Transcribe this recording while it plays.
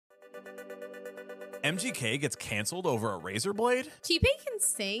MGK gets canceled over a Razorblade? T-Pain can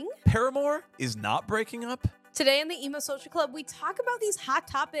sing? Paramore is not breaking up? Today in the Emo Social Club, we talk about these hot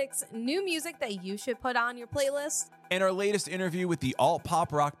topics, new music that you should put on your playlist. And our latest interview with the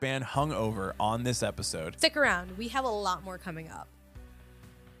alt-pop rock band Hungover on this episode. Stick around, we have a lot more coming up.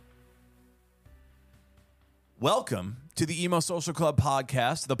 Welcome to the Emo Social Club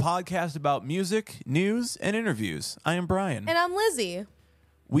podcast, the podcast about music, news, and interviews. I am Brian. And I'm Lizzie.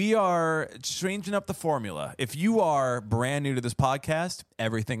 We are changing up the formula. If you are brand new to this podcast,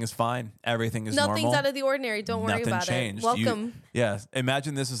 everything is fine. Everything is normal. Nothing's out of the ordinary. Don't worry about changed. it. Welcome.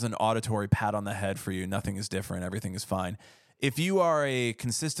 Imagine this is an auditory pat on the head for you. Nothing is different. Everything is fine. If you are a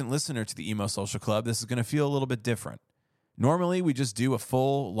consistent listener to the Emo Social Club, this is going to feel a little bit different. Normally, we just do a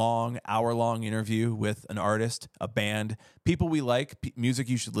full, long, hour-long interview with an artist, a band, people we like, music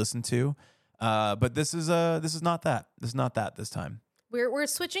you should listen to. But this is not that. This is not that this time. We're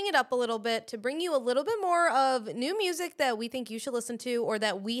switching it up a little bit to bring you a little bit more of new music that we think you should listen to or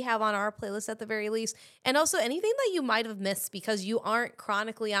that we have on our playlist at the very least. And also anything that you might have missed because you aren't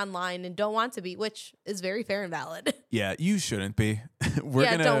chronically online and don't want to be, which is very fair and valid. Yeah, you shouldn't be.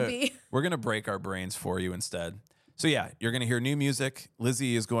 Don't be. We're going to break our brains for you instead. So yeah, you're going to hear new music.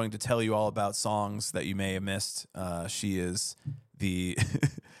 Lizzie is going to tell you all about songs that you may have missed. She is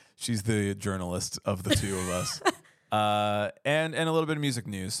she's the journalist of the two of us. And a little bit of music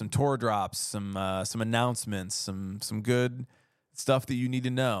news, some tour drops, some announcements, some good stuff that you need to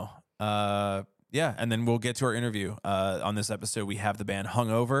know. And then we'll get to our interview. On this episode, we have the band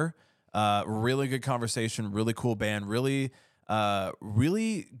Hungover. Really good conversation, really cool band, really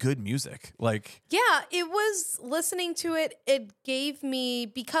good music. It was listening to it. It gave me,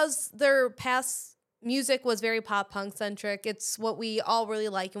 because their past music was very pop punk centric. It's what we all really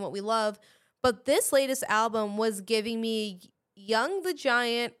like and what we love. But this latest album was giving me Young the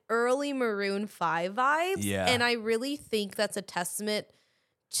Giant, early Maroon 5 vibes. Yeah. And I really think that's a testament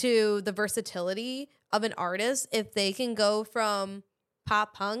to the versatility of an artist if they can go from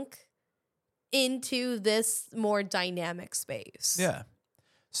pop punk into this more dynamic space. Yeah.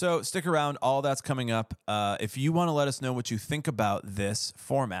 So stick around. All that's coming up. If you want to let us know what you think about this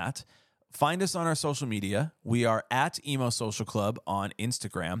format, find us on our social media. We are at Emo Social Club on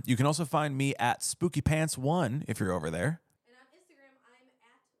Instagram. You can also find me at SpookyPants1 if you're over there. And on Instagram, I'm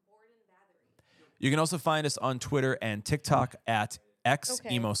at Borden Battery. You can also find us on Twitter and TikTok at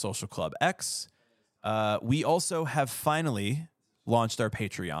Emo Social Club X. We also have finally launched our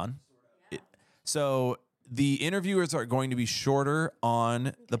Patreon. So the interviewers are going to be shorter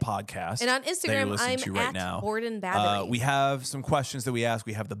on the podcast. And on Instagram, I'm at Borden Battery. We have some questions that we ask.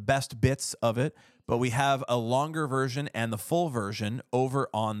 We have the best bits of it, but we have a longer version and the full version over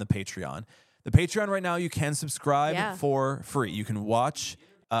on the Patreon. The Patreon right now, you can subscribe for free. You can watch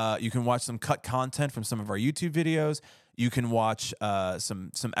some cut content from some of our YouTube videos. You can watch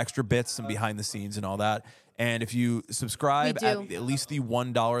some extra bits, some behind the scenes and all that. And if you subscribe at least the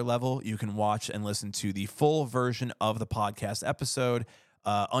 $1 level, you can watch and listen to the full version of the podcast episode,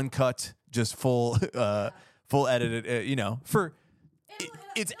 uncut, just full edited.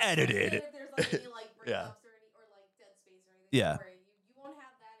 It's edited. If there's any breakups or dead space or anything, yeah. Don't worry. You won't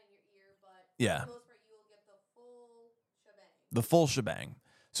have that in your ear, but for the most part, you will get the full shebang. The full shebang.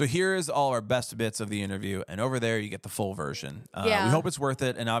 So here is all our best bits of the interview, and over there you get the full version. We hope it's worth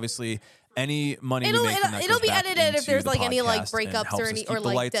it, and obviously any money we make from that it'll goes be back edited if there's into the any podcast breakups or and any helps us keep the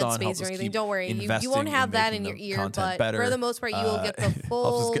lights dead on, space helps or us anything. keep Don't worry, you investing won't have in that making in your the ear, content but better. for the most part, you will get the full.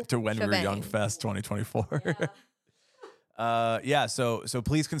 Helps us get to when we were shebang. Young Fest 2024. So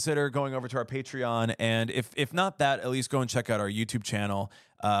please consider going over to our Patreon, and if not that, at least go and check out our YouTube channel,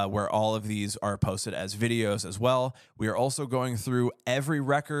 where all of these are posted as videos as well. We are also going through every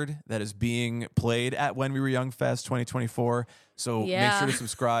record that is being played at When We Were Young Fest 2024. So make sure to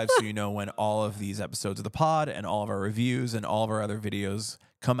subscribe so you know when all of these episodes of the pod and all of our reviews and all of our other videos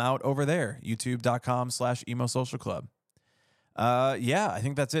come out over there. YouTube.com/Emo Social Club. I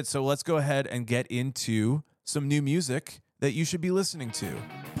think that's it. So let's go ahead and get into some new music that you should be listening to.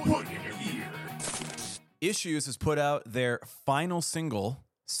 Put in your ear. Issues has put out their final single,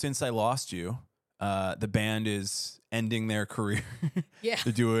 Since I Lost You. The band is ending their career.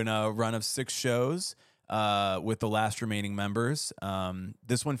 They're doing a run of 6 shows with the last remaining members.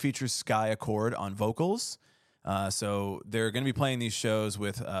 This one features Sky Accord on vocals. So they're going to be playing these shows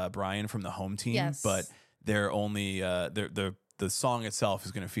with Brian from the home team, but they're only the song itself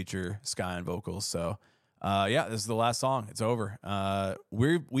is going to feature Sky on vocals. So this is the last song. It's over.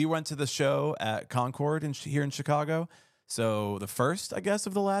 We went to the show at Concord here in Chicago. So the first, I guess,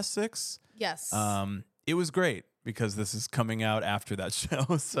 of the last 6. Yes. It was great. because this is coming out after that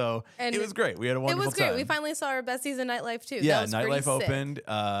show. So And it was great. We had a wonderful It was great. time. We finally saw our besties in nightlife too. Yeah, That was pretty Nightlife sick. opened.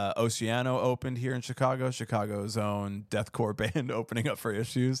 Oceano opened here in Chicago. Chicago's own deathcore band opening up for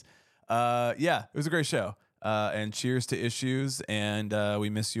Issues. Yeah, it was a great show. And cheers to Issues. And we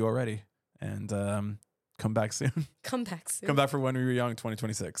miss you already. And come back soon. Come back soon. Come back for When We Were Young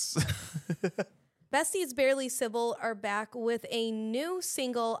 2026. Besties Barely Civil are back with a new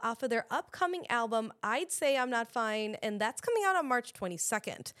single off of their upcoming album, I'd Say I'm Not Fine, and that's coming out on March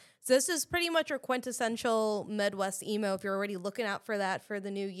 22nd. So this is pretty much your quintessential Midwest emo if you're already looking out for that for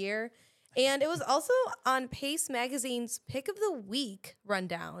the new year. And it was also on Pace Magazine's Pick of the Week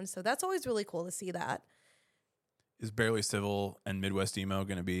rundown, so that's always really cool to see that. Is Barely Civil and Midwest emo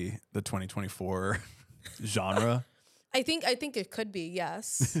going to be the 2024 genre? I think it could be,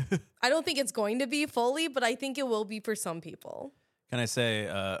 yes. I don't think it's going to be fully, but I think it will be for some people. Can I say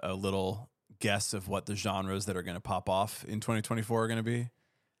a little guess of what the genres that are going to pop off in 2024 are going to be?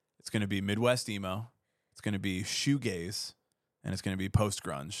 It's going to be Midwest emo, it's going to be shoegaze, and it's going to be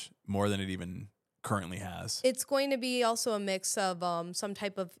post-grunge, more than it even currently has. It's going to be also a mix of some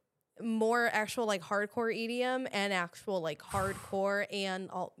type of more actual like hardcore EDM and actual like hardcore and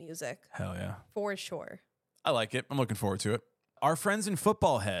alt music. Hell yeah. For sure. I like it. I'm looking forward to it. Our friends in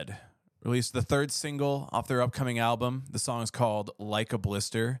Football Head released the third single off their upcoming album. The song is called Like a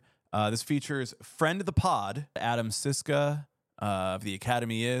Blister. This features friend of the pod, Adam Siska of The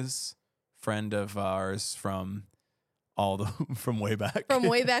Academy Is, friend of ours from from way back. From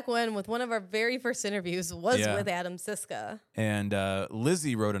way back when, with one of our very first interviews was with Adam Siska. And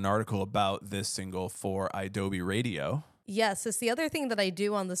Lizzie wrote an article about this single for Adobe Radio. Yes, it's the other thing that I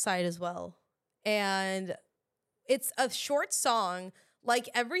do on the side as well. And it's a short song. Like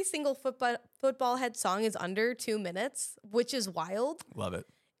every single football head song is under 2 minutes, which is wild. Love it.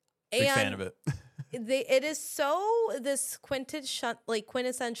 Big fan of it. It is so this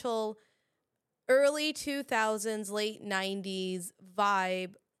quintessential early 2000s, late 90s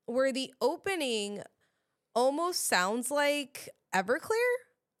vibe where the opening almost sounds like Everclear.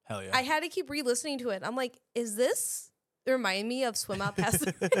 Hell yeah. I had to keep re-listening to it. I'm like, is this remind me of Swim Out Past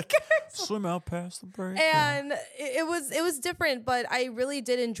the Breakers? Swim Out Past the Breakers. And it was different, but I really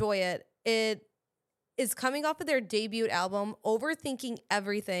did enjoy it. It is coming off of their debut album, Overthinking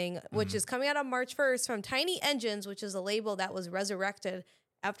Everything, which is coming out on March 1st from Tiny Engines, which is a label that was resurrected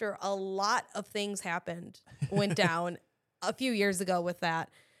after a lot of things went down a few years ago with that.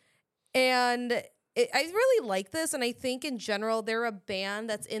 And I really like this, and I think in general, they're a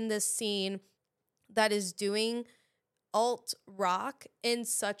band that's in this scene that is doing alt rock in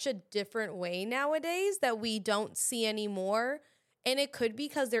such a different way nowadays that we don't see anymore. And it could be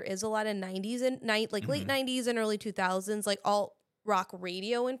because there is a lot of 90s and late 90s and early 2000s, like alt rock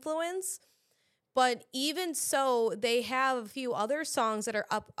radio influence. But even so, they have a few other songs that are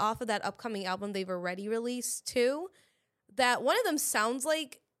up off of that upcoming album they've already released too. That one of them sounds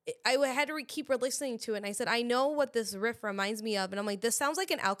like, I had to keep listening to it, and I said, I know what this riff reminds me of. And I'm like, this sounds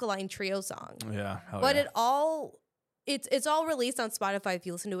like an Alkaline Trio song. Yeah. But it's all released on Spotify if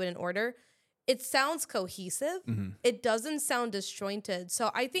you listen to it in order. It sounds cohesive. It doesn't sound disjointed. So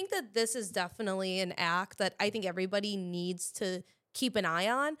I think that this is definitely an act that I think everybody needs to keep an eye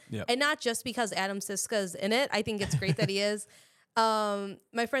on. Yep. And not just because Adam Siska is in it. I think it's great that he is.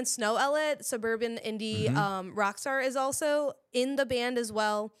 My friend Snow Ellett, suburban indie rock star, is also in the band as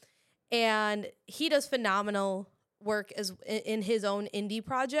well. And he does phenomenal work in his own indie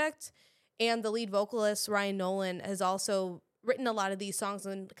project. And the lead vocalist, Ryan Nolan, has also written a lot of these songs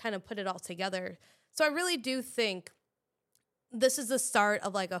and kind of put it all together. So I really do think this is the start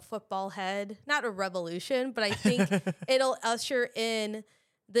of like a football head, not a revolution, but I think it'll usher in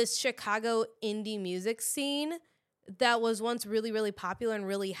this Chicago indie music scene that was once really, really popular and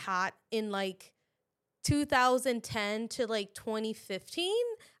really hot in like 2010 to like 2015.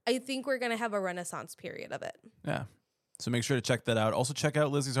 I think we're going to have a renaissance period of it. Yeah. So make sure to check that out. Also check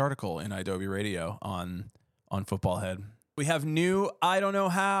out Lizzie's article in Adobe Radio on Football Head. We have new I Don't Know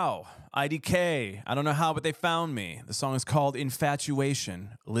How, IDK. I don't know how, but they found me. The song is called Infatuation.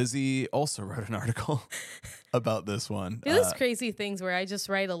 Lizzie also wrote an article about this one. Do those crazy things where I just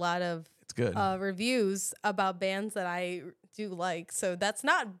write a lot of it's good. Reviews about bands that I do like. So that's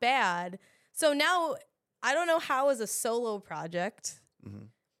not bad. So now I Don't Know How is a solo project.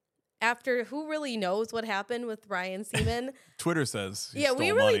 After who really knows what happened with Ryan Seaman. Twitter says he yeah, stole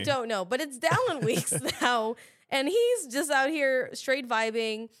we really money. don't know. But it's Dallin Weeks now. And he's just out here straight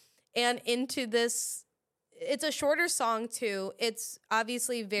vibing and into this. It's a shorter song too. It's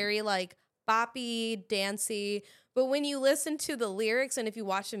obviously very like boppy, dancey, But when you listen to the lyrics and if you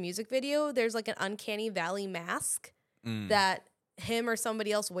watch the music video, there's like an uncanny valley mask that him or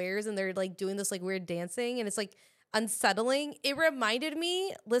somebody else wears, and they're like doing this like weird dancing, and it's like unsettling. It reminded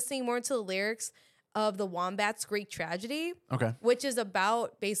me, listening more into the lyrics, of the Wombats' Greek Tragedy, which is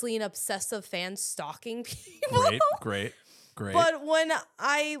about basically an obsessive fan stalking people. Great. But when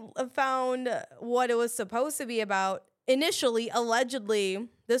I found what it was supposed to be about, initially, allegedly,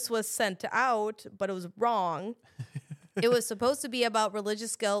 this was sent out, but it was wrong. It was supposed to be about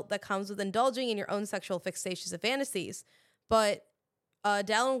religious guilt that comes with indulging in your own sexual fixations and fantasies. But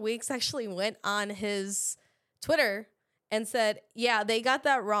Dallin Weeks actually went on his Twitter and said, yeah, they got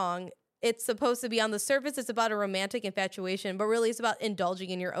that wrong. It's supposed to be on the surface, it's about a romantic infatuation, but really it's about indulging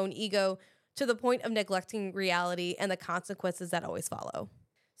in your own ego to the point of neglecting reality and the consequences that always follow.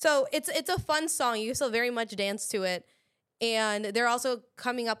 So it's a fun song. You can still very much dance to it. And they're also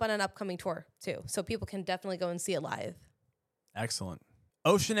coming up on an upcoming tour, too. So people can definitely go and see it live. Excellent.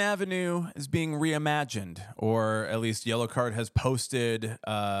 Ocean Avenue is being reimagined, or at least Yellowcard has posted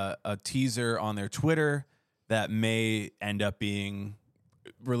a teaser on their Twitter that may end up being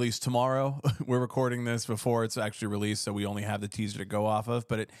released tomorrow. We're recording this before it's actually released, so we only have the teaser to go off of.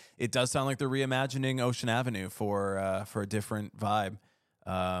 But it does sound like they're reimagining Ocean Avenue for a different vibe.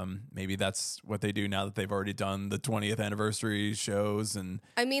 Maybe that's what they do now that they've already done the 20th anniversary shows. And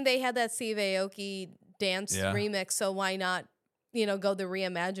I mean, they had that Steve Aoki dance remix, so why not, go the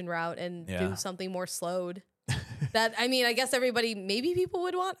reimagine route and do something more slowed? That, I mean, I guess maybe people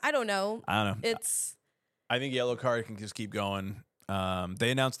would want. I don't know. I think Yellowcard can just keep going.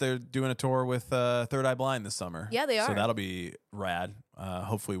 They announced they're doing a tour with Third Eye Blind this summer. Yeah, they are. So that'll be rad.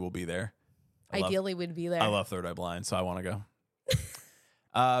 Hopefully we'll be there. Ideally, we'd be there. I love Third Eye Blind, so I want to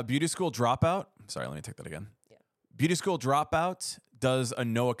go. Beauty School Dropout. Sorry, let me take that again. Yeah. Beauty School Dropout does a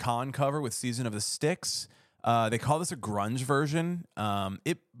Noah Kahn cover with Season of the Sticks. They call this a grunge version.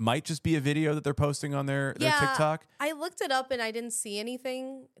 It might just be a video that they're posting on their TikTok. I looked it up and I didn't see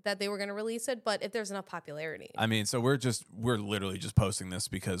anything that they were going to release it, but if there's enough popularity. I mean, so we're literally just posting this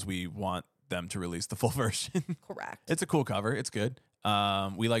because we want them to release the full version. Correct. It's a cool cover. It's good.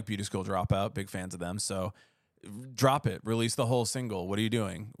 We like Beauty School Dropout, big fans of them. So drop it, release the whole single. What are you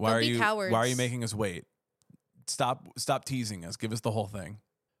doing? Why are you making us wait? Stop teasing us. Give us the whole thing.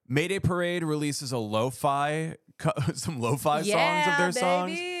 Mayday Parade releases some lo-fi songs of their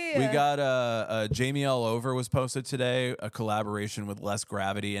songs. We got Jamie L. Over was posted today, a collaboration with Less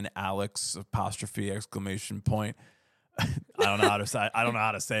Gravity and Alex ! I don't know how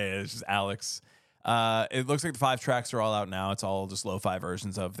to say it. It's just Alex. It looks like the 5 tracks are all out now. It's all just lo-fi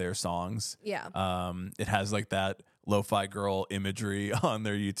versions of their songs. Yeah. It has like that lo-fi girl imagery on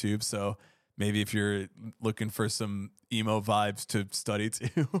their YouTube. So maybe if you're looking for some emo vibes to study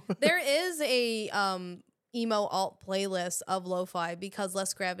to. There is a emo alt playlist of lo-fi because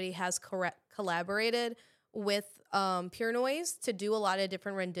Less Gravity has collaborated with Pure Noise to do a lot of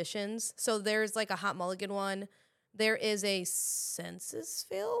different renditions. So there's like a Hot Mulligan one. There is a Census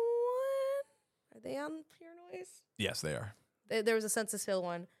Fail one. Are they on Pure Noise? Yes, they are. There was a Census Fail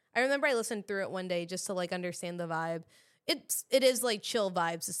one. I remember I listened through it one day just to like understand the vibe. It is like chill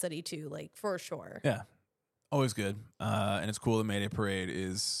vibes to study to, like for sure. Yeah. Always good. And it's cool that Mayday Parade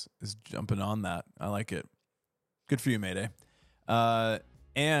is jumping on that. I like it. Good for you, Mayday.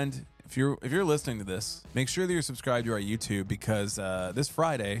 And if you're listening to this, make sure that you're subscribed to our YouTube because this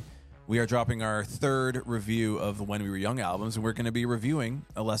Friday we are dropping our 3rd review of the When We Were Young albums, and we're going to be reviewing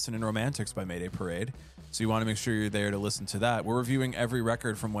A Lesson in Romantics by Mayday Parade. So you want to make sure you're there to listen to that. We're reviewing every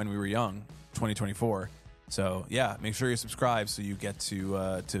record from When We Were Young, 2024. So yeah, make sure you're subscribed so you get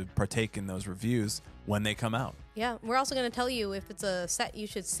to partake in those reviews when they come out. Yeah, we're also going to tell you if it's a set you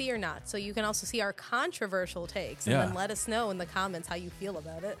should see or not. So you can also see our controversial takes and then let us know in the comments how you feel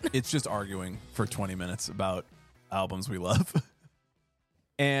about it. It's just arguing for 20 minutes about albums we love.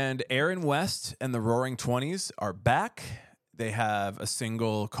 And Aaron West and the Roaring Twenties are back. They have a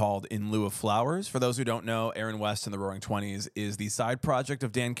single called In Lieu of Flowers. For those who don't know, Aaron West and the Roaring Twenties is the side project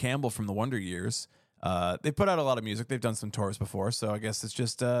of Dan Campbell from the Wonder Years. They put out a lot of music. They've done some tours before, so I guess it's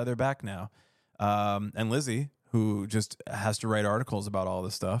just they're back now. And Lizzie, who just has to write articles about all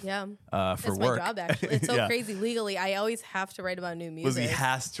this stuff. Yeah, for that's work. My job, actually. It's so crazy. Legally, I always have to write about new music. Lizzie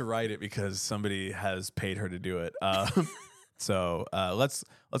has to write it because somebody has paid her to do it. So let's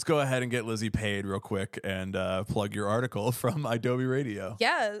go ahead and get Lizzie paid real quick and plug your article from Adobe Radio.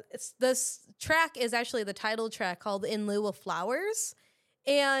 Yeah, this track is actually the title track called In Lieu of Flowers,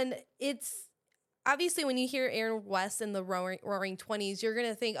 and it's obviously when you hear Aaron West in the Roaring 20s, you're going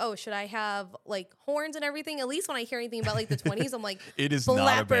to think, oh, should I have like horns and everything? At least when I hear anything about like the 20s, I'm like, it is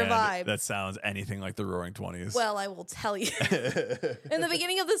not a band vibe. that sounds anything like the Roaring 20s. Well, I will tell you. In the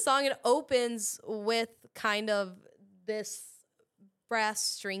beginning of the song, it opens with kind of this brass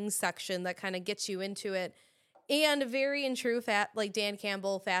string section that kind of gets you into it. And very in true like Dan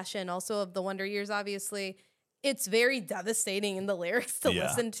Campbell fashion, also of the Wonder Years, obviously, it's very devastating in the lyrics to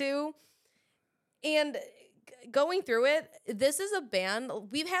listen to. And going through it, this is a band.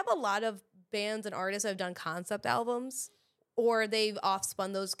 We have a lot of bands and artists that have done concept albums, or they've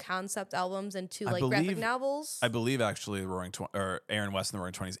offspun those concept albums into like graphic novels. I believe actually Aaron West and the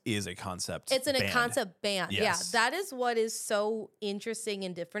Roaring 20s is a concept band. It's a concept band. Yes. Yeah, that is what is so interesting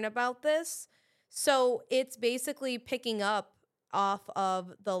and different about this. So it's basically picking up off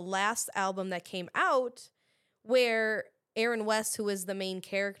of the last album that came out, where Aaron West, who is the main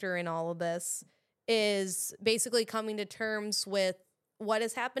character in all of this, is basically coming to terms with what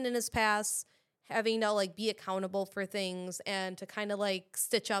has happened in his past, having to like be accountable for things and to kind of like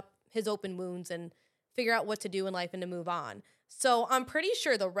stitch up his open wounds and figure out what to do in life and to move on. So I'm pretty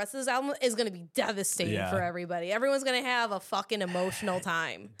sure the rest of this album is going to be devastating for everybody. Everyone's going to have a fucking emotional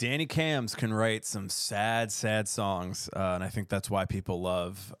time. Danny Cams can write some sad, sad songs. And I think that's why people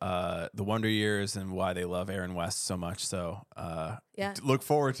love the Wonder Years and why they love Aaron West so much. So look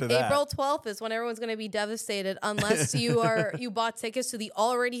forward to that. April 12th is when everyone's going to be devastated unless you bought tickets to the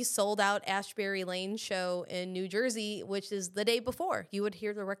already sold out Ashbury Lane show in New Jersey, which is the day before. You would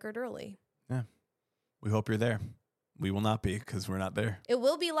hear the record early. Yeah. We hope you're there. We will not be because we're not there. It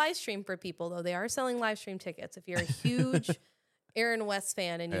will be live streamed for people, though. They are selling live stream tickets if you're a huge Aaron West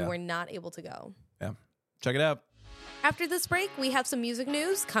fan and you were not able to go. Yeah. Check it out. After this break, we have some music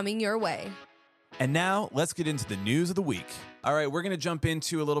news coming your way. And now let's get into the news of the week. All right, we're going to jump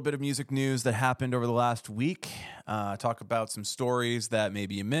into a little bit of music news that happened over the last week. Talk about some stories that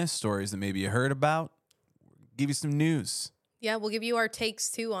maybe you missed, stories that maybe you heard about. Give you some news. Yeah, we'll give you our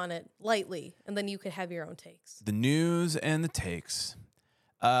takes, too, on it, lightly, and then you could have your own takes. The news and the takes.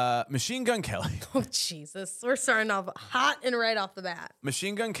 Machine Gun Kelly. Oh, Jesus. We're starting off hot and right off the bat.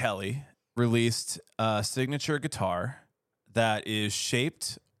 Machine Gun Kelly released a signature guitar that is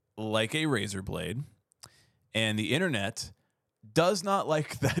shaped like a Razorblade, and the internet does not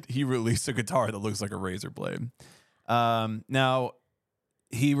like that he released a guitar that looks like a Razorblade. Now...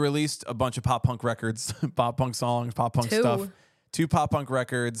 He released a bunch of pop punk records, pop punk songs, pop punk stuff. 2 pop punk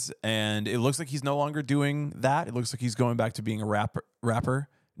records, and it looks like he's no longer doing that. It looks like he's going back to being a rapper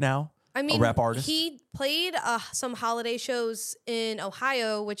now. I mean, a rap artist. He played some holiday shows in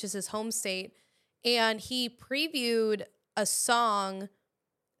Ohio, which is his home state, and he previewed a song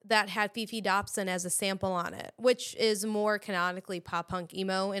that had Fifi Dobson as a sample on it, which is more canonically pop punk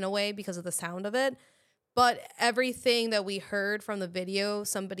emo in a way because of the sound of it. But everything that we heard from the video,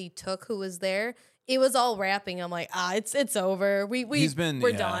 somebody took who was there. It was all rapping. I'm like, it's over. We're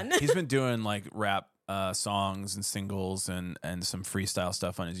done. He's been doing like rap songs and singles and some freestyle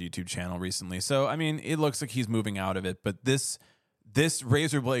stuff on his YouTube channel recently. So I mean, it looks like he's moving out of it. But this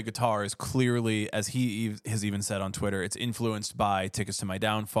Razorblade guitar is clearly, as he has even said on Twitter, it's influenced by "Tickets to My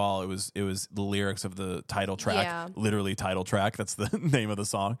Downfall." It was the lyrics of the title track, literally title track. That's the name of the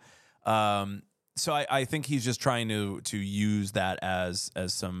song. So I think he's just trying to use that as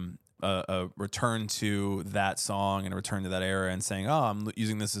some a return to that song and a return to that era and saying, oh, I'm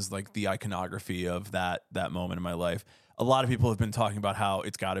using this as like the iconography of that moment in my life. A lot of people have been talking about how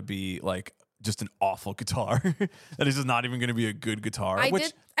it's got to be like just an awful guitar that is just not even going to be a good guitar. I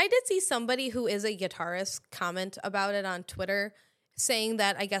did see somebody who is a guitarist comment about it on Twitter saying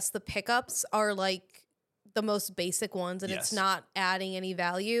that I guess the pickups are like the most basic ones and it's not adding any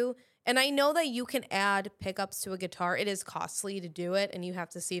value. And I know that you can add pickups to a guitar. It is costly to do it, and you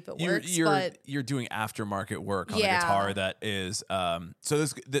have to see if it works. You're doing aftermarket work on a guitar that is. Let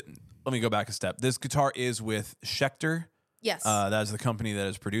me go back a step. This guitar is with Schecter. Yes, that is the company that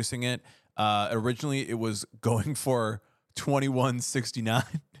is producing it. Originally, it was going for $21.69.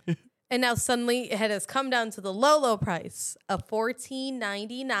 And now suddenly it has come down to the low price of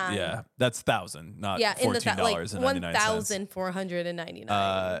 $14.99. Yeah, that's $1,000, not $14.99.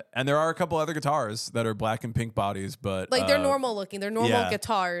 $1,499. And there are a couple other guitars that are black and pink bodies, but like they're normal looking. They're normal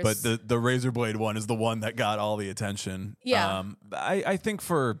guitars. But the Razorblade one is the one that got all the attention. Yeah. I think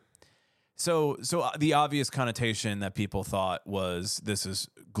so the obvious connotation that people thought was this is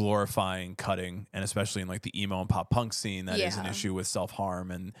glorifying cutting, and especially in like the emo and pop punk scene, that is an issue with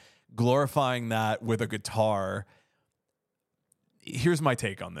self-harm and glorifying that with a guitar. Here's my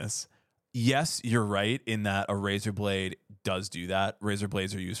take on this. yes, you're right in that a razor blade does do that. Razor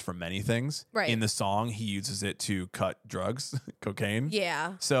blades are used for many things. Right. In the song, he uses it to cut drugs, cocaine.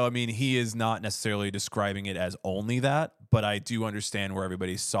 Yeah. So, I mean, he is not necessarily describing it as only that, but I do understand where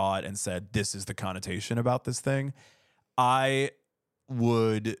everybody saw it and said, this is the connotation about this thing. I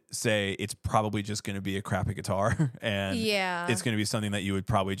would say it's probably just going to be a crappy guitar, and it's going to be something that you would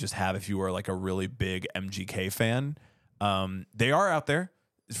probably just have if you were like a really big MGK fan. They are out there.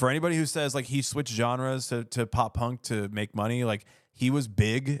 For anybody who says like he switched genres to pop punk to make money, like he was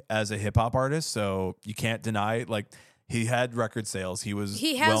big as a hip hop artist, so you can't deny like he had record sales. He has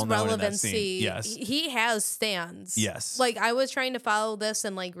well-known relevancy. In that scene. Yes, he has stands. Yes, like I was trying to follow this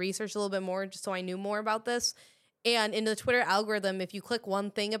and like research a little bit more just so I knew more about this. And in the Twitter algorithm, if you click one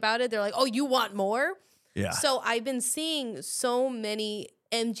thing about it, they're like, "Oh, you want more?" Yeah. So I've been seeing so many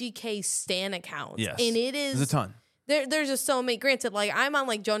MGK stan accounts, yes, and it is there's a ton. There's just so many. Granted, like I'm on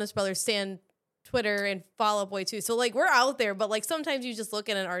like Jonas Brothers stan Twitter and Fall Out Boy too, so like we're out there. But like sometimes you just look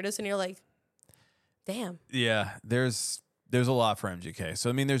at an artist and you're like, "Damn." Yeah, there's a lot for MGK. So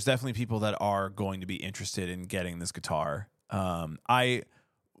I mean, there's definitely people that are going to be interested in getting this guitar. I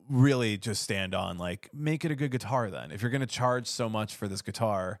really just stand on like make it a good guitar then. If you're going to charge so much for this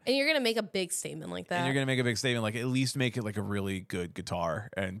guitar and you're going to make a big statement like that, like at least make it like a really good guitar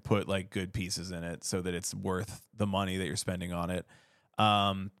and put like good pieces in it so that it's worth the money that you're spending on it.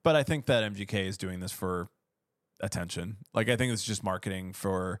 But I think that MGK is doing this for attention. Like I think it's just marketing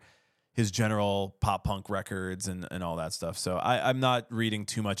for his general pop punk records and all that stuff. So I'm not reading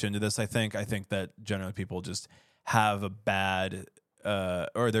too much into this. I think that generally people just have a bad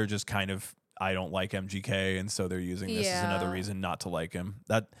or they're just kind of, I don't like MGK, and so they're using this as another reason not to like him.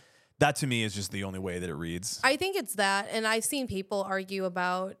 That to me is just the only way that it reads. I think it's that, and I've seen people argue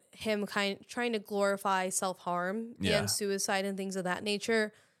about him trying to glorify self-harm and suicide and things of that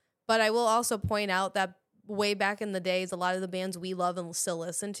nature. But I will also point out that way back in the days, a lot of the bands we love and still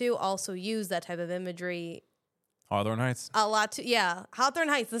listen to also use that type of imagery. Hawthorne Heights. A lot too, yeah. Hawthorne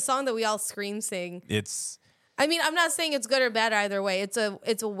Heights, the song that we all scream sing. I mean, I'm not saying it's good or bad either way. It's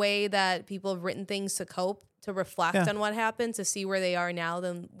a way that people have written things to cope, to reflect on what happened, to see where they are now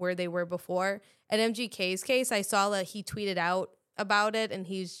than where they were before. In MGK's case, I saw that he tweeted out about it, and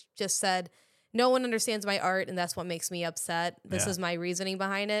he's just said, "No one understands my art, and that's what makes me upset. This is my reasoning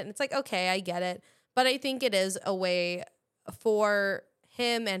behind it." And it's like, okay, I get it. But I think it is a way for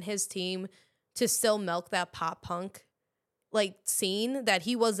him and his team to still milk that pop punk like scene that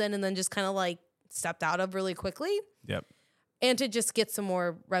he was in and then just kind of like stepped out of really quickly. Yep. And to just get some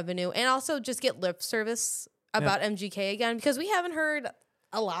more revenue and also just get lip service about MGK again, because we haven't heard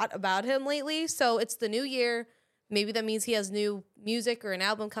a lot about him lately. So it's the new year. Maybe that means he has new music or an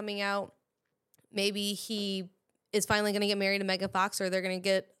album coming out. Maybe he is finally going to get married to Megan Fox, or they're going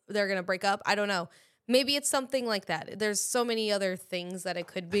to break up. I don't know. Maybe it's something like that. There's so many other things that it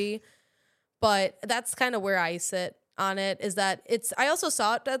could be, but that's kind of where I sit on it, is that I also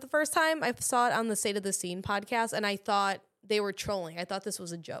saw it the first time. I saw it on the State of the Scene podcast, and I thought they were trolling. I thought this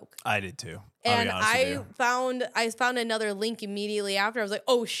was a joke. I did too. And I found another link immediately after. I was like,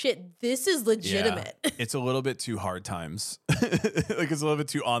 oh shit, this is legitimate. Yeah. It's a little bit too hard times. Like it's a little bit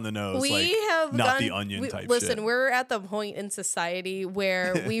too on the nose. We have not the Onion type listen, shit. We're at the point in society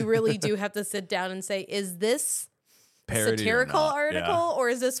where we really do have to sit down and say, is this parody satirical article, yeah. or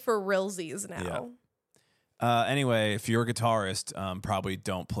is this for realsies now? Yeah. Anyway, if you're a guitarist, probably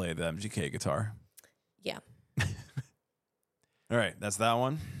don't play the MGK guitar. Yeah. All right, that's that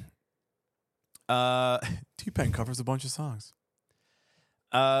one. T-Pain covers a bunch of songs.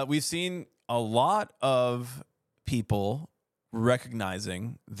 We've seen a lot of people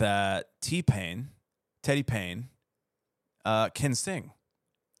recognizing that Teddy Payne, can sing.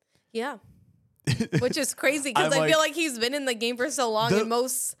 Yeah. Which is crazy because I feel like he's been in the game for so long and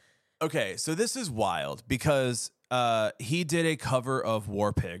most... Okay, so this is wild because he did a cover of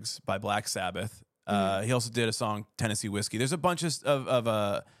War Pigs by Black Sabbath. He also did a song, Tennessee Whiskey. There's a bunch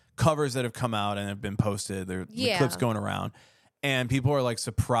of covers that have come out and have been posted. There are clips going around. And people are like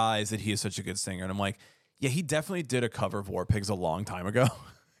surprised that he is such a good singer. And I'm like, yeah, he definitely did a cover of War Pigs a long time ago.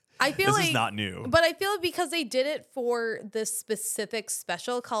 I feel this is not new. But I feel because they did it for this specific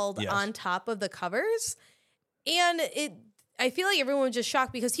special called On Top of the Covers. And I feel like everyone was just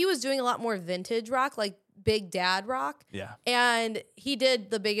shocked because he was doing a lot more vintage rock, like big dad rock. Yeah. And he did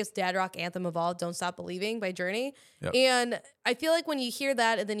the biggest dad rock anthem of all, Don't Stop Believing by Journey. Yep. And I feel like when you hear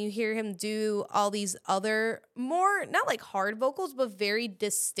that and then you hear him do all these other more, not like hard vocals, but very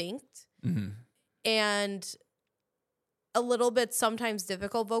distinct and a little bit sometimes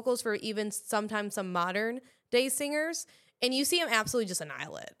difficult vocals for even sometimes some modern day singers, and you see him absolutely just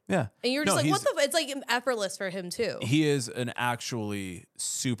annihilate. Yeah. And you're just like, what the? It's like effortless for him too. He is an actually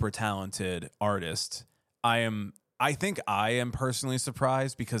super talented artist. I think I am personally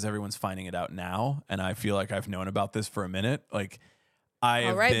surprised because everyone's finding it out now, and I feel like I've known about this for a minute. Like,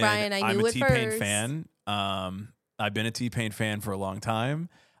 All right, Brian, I knew I'm a it T-Pain first. fan. I've been a T-Pain fan for a long time.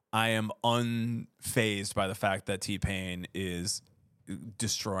 I am unfazed by the fact that T-Pain is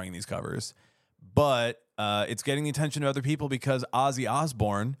destroying these covers, but it's getting the attention of other people because Ozzy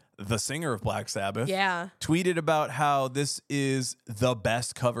Osbourne, the singer of Black Sabbath, tweeted about how this is the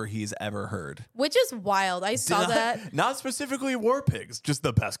best cover he's ever heard. Which is wild. I saw that. Not specifically War Pigs, just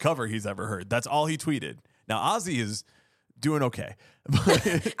the best cover he's ever heard. That's all he tweeted. Now, Ozzy is doing okay.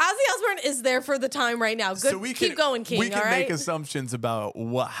 Ozzy Osbourne is there for the time right now. Good. So keep going, King. We can all right? make assumptions about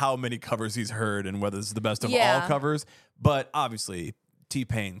how many covers he's heard and whether it's the best of all covers. But obviously,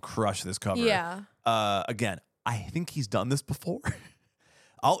 T-Pain crushed this cover. Yeah. Again, I think he's done this before.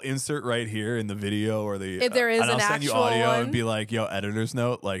 I'll insert right here in the video or the if there is and an I'll send you actual audio one. and be like, yo, editor's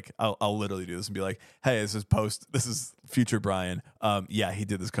note. Like I'll literally do this and be like, hey, this is future Brian. Yeah, he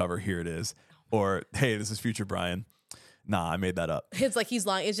did this cover. Here it is. Or hey, this is future Brian. Nah, I made that up. It's like he's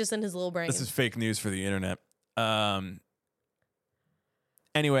lying. It's just in his little brain. This is fake news for the internet.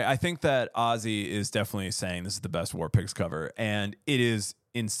 Anyway, I think that Ozzy is definitely saying this is the best War Pigs cover, and it is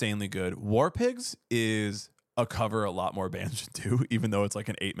insanely good. War Pigs is a cover a lot more bands should do, even though it's like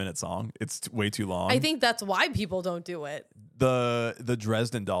an 8-minute song. It's way too long. I think that's why people don't do it. The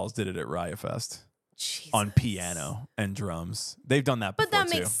Dresden Dolls did it at Riot Fest. Jesus. On piano and drums. They've done that before, but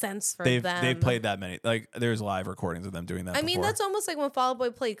that too. makes sense for They've them. played that many. Like, there's live recordings of them doing that mean, that's almost like when Fall Out Boy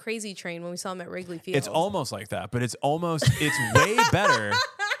played Crazy Train when we saw him at Wrigley Field. It's almost like that, but it's way better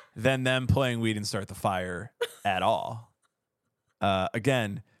than them playing Weed and Start the Fire at all.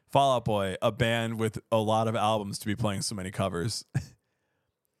 Again, Fall Out Boy, a band with a lot of albums to be playing so many covers.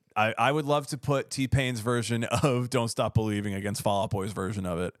 I would love to put T-Pain's version of Don't Stop Believing against Fall Out Boy's version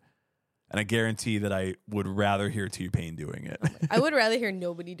of it. And I guarantee that I would rather hear T-Pain doing it. I would rather hear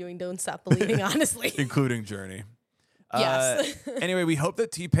nobody doing Don't Stop Believing, honestly. Including Journey. Yes. Anyway, we hope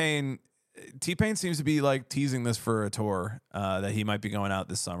that T-Pain seems to be like teasing this for a tour that he might be going out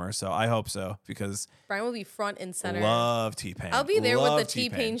this summer. So I hope so, because Brian will be front and center. Love T-Pain. I'll be there with the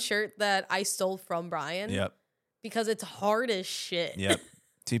T-Pain shirt that I stole from Brian. Yep. Because it's hard as shit. Yep.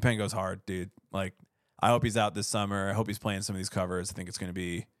 T-Pain goes hard, dude. Like, I hope he's out this summer. I hope he's playing some of these covers. I think it's going to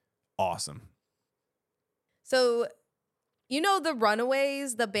be awesome. So, you know the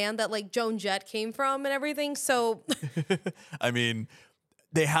Runaways, the band that like Joan Jett came from and everything? So I mean,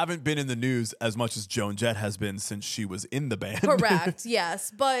 they haven't been in the news as much as Joan Jett has been since she was in the band. Correct,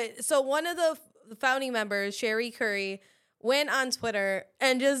 yes. But so one of the founding members, Sherry Curry, went on Twitter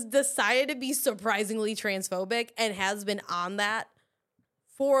and just decided to be surprisingly transphobic and has been on that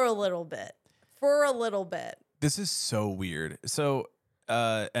for a little bit. This is so weird. So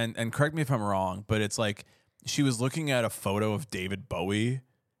and correct me if I'm wrong, but it's like she was looking at a photo of David Bowie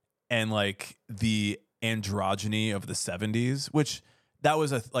and like the androgyny of the 70s, which that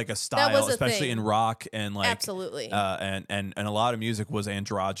was a style, especially in rock and like absolutely. And a lot of music was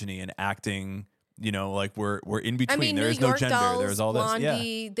androgyny and acting. You know, like we're in between. I mean, there is New no York gender. Dolls, There's all Blondie, this.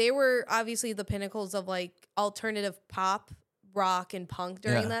 Yeah, they were obviously the pinnacles of like alternative pop, rock, and punk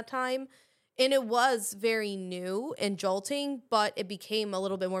during that time. And it was very new and jolting, but it became a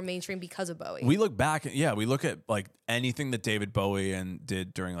little bit more mainstream because of Bowie. We look back, we look at like anything that David Bowie and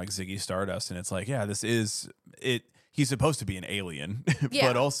did during like Ziggy Stardust, and it's like, yeah, this is it. He's supposed to be an alien,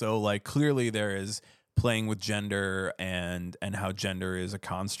 but also like clearly there is playing with gender and how gender is a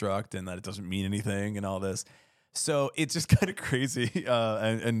construct and that it doesn't mean anything and all this. So it's just kind of crazy.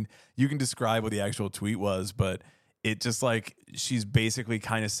 And you can describe what the actual tweet was, but it just like she's basically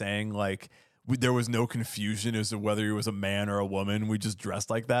kind of saying like there was no confusion as to whether he was a man or a woman. We just dressed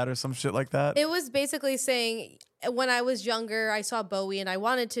like that or some shit like that. It was basically saying when I was younger, I saw Bowie and I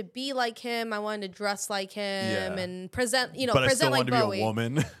wanted to be like him. I wanted to dress like him and present, but present I still like wanted to Bowie. be a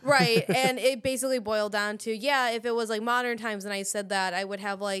woman. Right. And it basically boiled down to, if it was like modern times and I said that, I would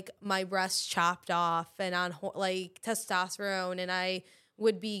have like my breasts chopped off and on like testosterone and I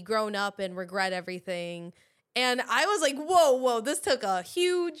would be grown up and regret everything. And I was like, whoa, this took a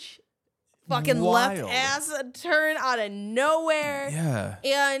huge fucking left ass turn out of nowhere. Yeah.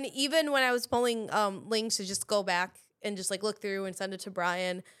 And even when I was pulling links to just go back and just like look through and send it to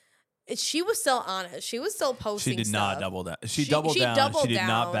Brian, she was still on it. She was still posting. She did stuff. not double down. She doubled down. She did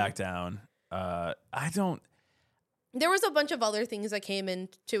not back down. There was a bunch of other things that came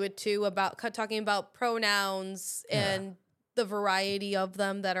into it too about talking about pronouns and the variety of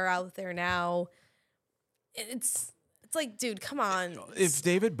them that are out there now. It's It's like, dude, come on. If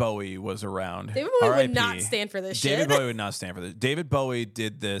David Bowie was around, David Bowie R.I.P., would not stand for this David shit. Bowie would not stand for this. David Bowie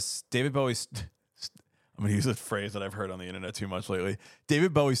did this. David Bowie. I'm gonna use a phrase that I've heard on the internet too much lately.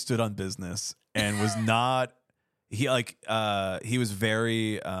 David Bowie stood on business and was not. He was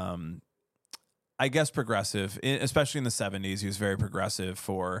very, I guess, progressive, especially in the 70s. He was very progressive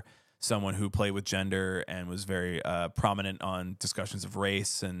for someone who played with gender and was very prominent on discussions of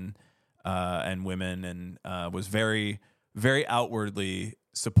race and women, and was very, very outwardly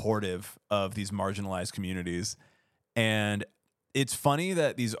supportive of these marginalized communities. And it's funny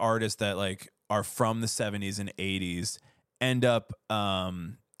that these artists that like are from the 70s and 80s end up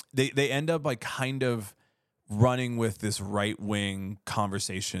they end up like kind of running with this right-wing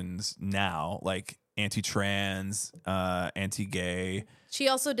conversations now, like anti-trans, anti-gay. She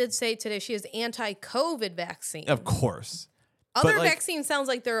also did say today she is anti-COVID vaccine. Of course. Other vaccines sounds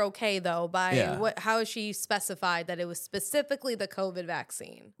like they're okay, though, by Yeah. how she specified that it was specifically the COVID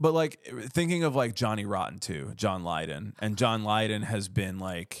vaccine. But like thinking of like Johnny Rotten too, John Lydon. And John Lydon has been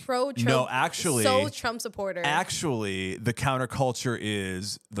like Pro-Trump. No, actually. So Trump supporter. Actually, the counterculture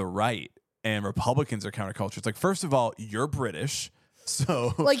is the right. And Republicans are counterculture. It's like, first of all, you're British,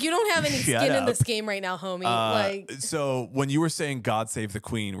 so like you don't have any shut skin in up. this game right now, homie. So when you were saying "God Save the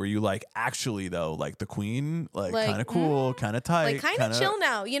Queen," were you like, actually though, like the Queen, like kind of cool, kind of tight, like kind of chill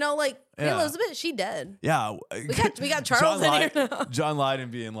now, you know, like Queen Elizabeth, she dead. Yeah, we got Charles in here now. John Lydon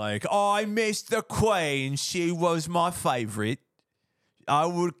being like, "Oh, I missed the Queen. She was my favorite. I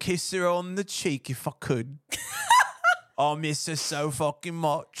would kiss her on the cheek if I could. I miss her so fucking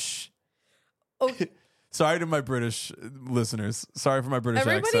much." Okay. Sorry to my British listeners. Sorry for my British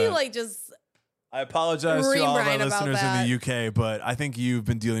Everybody accent. like just. I apologize to all of our Remind about listeners that. in the UK, but I think you've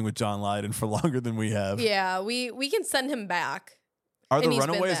been dealing with John Lydon for longer than we have. Yeah, we can send him back. Are the And he's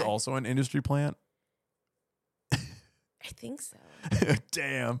been Runaways back. also an industry plant? I think so.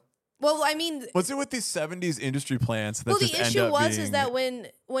 Damn. Well, I mean, What's it with these 70s industry plants that well, just the end issue up was being... is that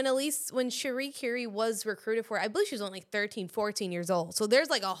when Cherie Curie was recruited for it, I believe she was only like 13, 14 years old. So there's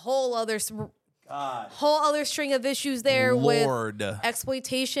like a whole other string of issues there Lord. with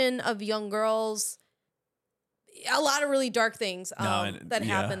exploitation of young girls. A lot of really dark things that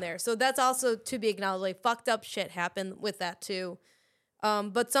happened there. So that's also to be acknowledged. Like fucked up shit happened with that too.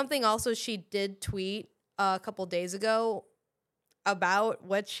 But something also she did tweet a couple days ago about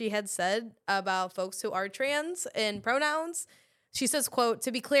what she had said about folks who are trans and pronouns. She says, quote,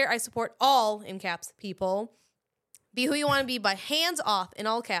 "To be clear, I support all, in caps, people. Be who you want to be, but hands off, in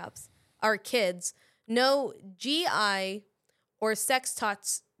all caps, our kids. No GI or sex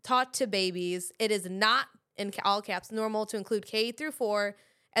taught to babies. It is not, in all caps, normal to include K through 4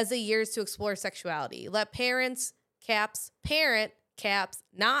 as the years to explore sexuality. Let parents, caps, parent, caps,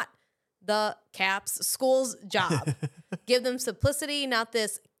 not the caps, school's job. Give them simplicity, not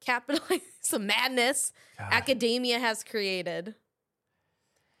this capitalism madness academia has created."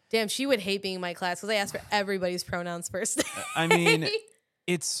 Damn, she would hate being in my class because I asked for everybody's pronouns first. I mean,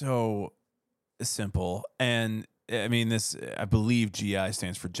 it's so simple. And I mean, I believe GI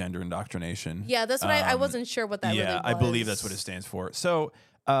stands for gender indoctrination. Yeah, that's what I wasn't sure what that really was. Yeah, I believe that's what it stands for. So,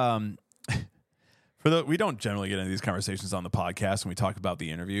 we don't generally get into these conversations on the podcast when we talk about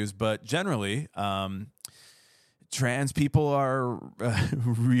the interviews, but generally, trans people are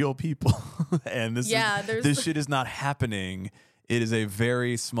real people, and this shit is not happening. It is a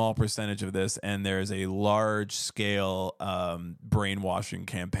very small percentage of this, and there is a large scale brainwashing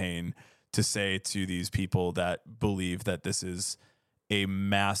campaign to say to these people that believe that this is a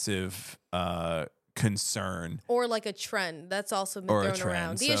massive concern, or like a trend that's also been thrown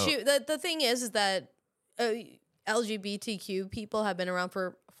around. The issue, the thing is that LGBTQ people have been around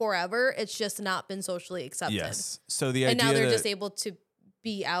for forever. It's just not been socially accepted. Yes. So the idea, and now they're just able to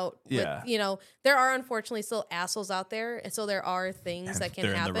be out. Yeah. With, there are unfortunately still assholes out there, and so there are things that can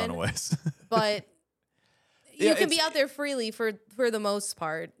happen. They're in the Runaways. But you can be out there freely for the most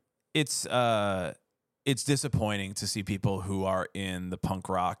part. It's disappointing to see people who are in the punk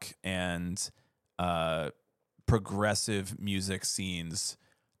rock and progressive music scenes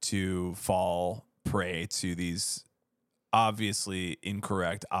to fall prey to these obviously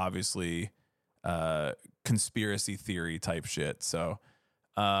incorrect, obviously conspiracy theory type shit. So,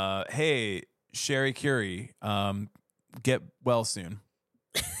 hey, Cherie Curie, get well soon.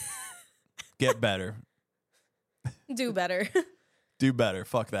 Get better. Do better. Do better.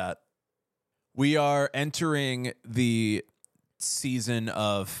 Fuck that. We are entering the season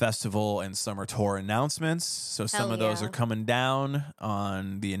of festival and summer tour announcements. So some of those are coming down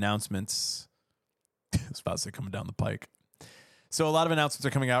on the announcements. I was about to say coming down the pike. So a lot of announcements are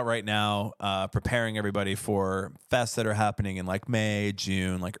coming out right now, preparing everybody for fests that are happening in like May,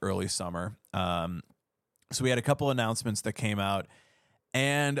 June, like early summer. So we had a couple announcements that came out,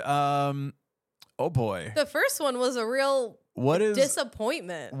 and oh boy, The first one was a real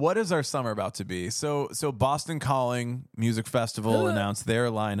disappointment. What is our summer about to be? So Boston Calling Music Festival announced their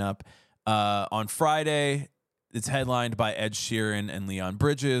lineup on Friday. It's headlined by Ed Sheeran and Leon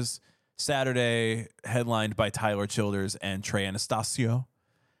Bridges. Saturday, headlined by Tyler Childers and Trey Anastasio.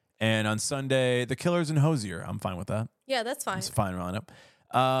 And on Sunday, The Killers and Hozier. I'm fine with that. Yeah, that's fine. It's a fine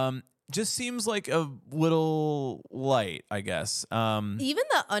lineup. Just seems like a little light, I guess. Even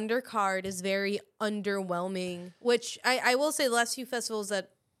the undercard is very underwhelming, which I will say the last few festivals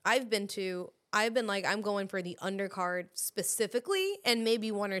that I've been to, I've been like, I'm going for the undercard specifically and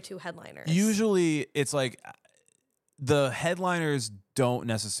maybe one or two headliners. Usually it's like the headliners don't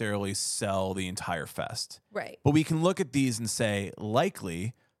necessarily sell the entire fest. Right. But we can look at these and say,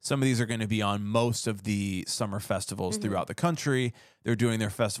 likely, some of these are going to be on most of the summer festivals throughout the country. They're doing their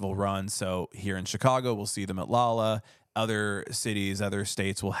festival run. So here in Chicago, we'll see them at Lala. Other cities, other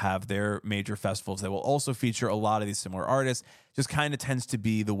states will have their major festivals that will also feature a lot of these similar artists. Just kind of tends to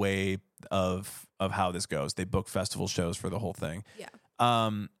be the way of how this goes. They book festival shows for the whole thing.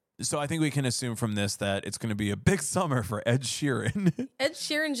 Yeah. So I think we can assume from this that it's going to be a big summer for Ed Sheeran. Ed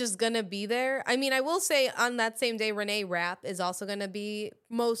Sheeran's just going to be there. I mean, I will say on that same day, Renee Rapp is also going to be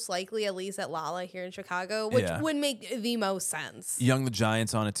most likely at least at Lala here in Chicago, which would make the most sense. Young the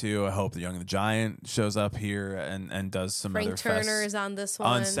Giant's on it too. I hope the Young the Giant shows up here and does some other fests. Frank Turner is on this one.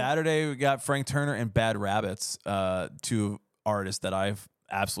 On Saturday, we got Frank Turner and Bad Rabbits, two artists that I've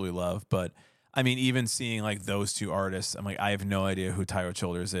absolutely love. But I mean, even seeing like those two artists, I'm like, I have no idea who Tyler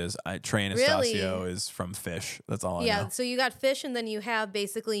Childers is. Trey Anastasio is from Fish. That's all I know. Yeah, so you got Fish, and then you have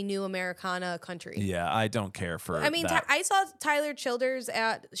basically New Americana country. Yeah, I don't care for I mean, that. I saw Tyler Childers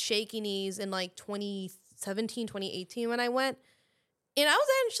at Shaky Knees in like 2017, 2018 when I went. And I was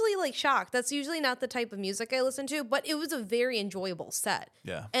actually like shocked. That's usually not the type of music I listen to, but it was a very enjoyable set.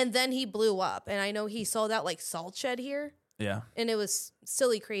 Yeah. And then he blew up. And I know he sold out like Salt Shed here. Yeah. And it was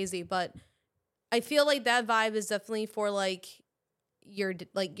silly crazy, but I feel like that vibe is definitely for like your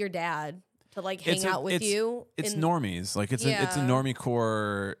dad to like hang out with you. It's normies. Like it's a normie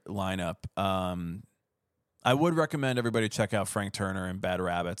core lineup. I would recommend everybody check out Frank Turner and Bad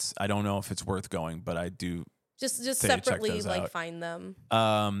Rabbits. I don't know if it's worth going, but I do just separately like find them.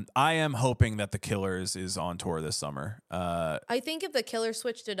 I am hoping that The Killers is on tour this summer. I think if The Killers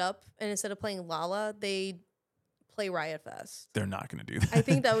switched it up and instead of playing Lala, they play Riot Fest. They're not going to do that. I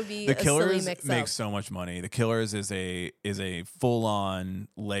think that would be The a Killers silly mix-up. make so much money. The Killers is a full on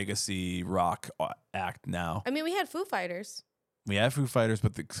legacy rock act now. I mean, we had Foo Fighters. We had Foo Fighters,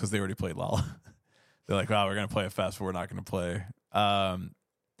 but because they already played Lala, they're like, "Wow, we're going to play a fest, but we're not going to play." I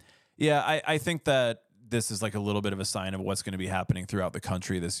think that this is like a little bit of a sign of what's going to be happening throughout the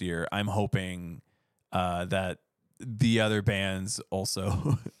country this year. I'm hoping that the other bands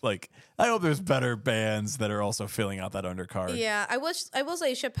also like, I hope there's better bands that are also filling out that undercard. Yeah, I will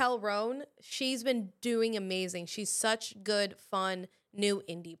say Chappelle Roan, she's been doing amazing. She's such good, fun, new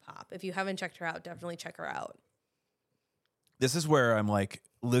indie pop. If you haven't checked her out, definitely check her out. This is where I'm like,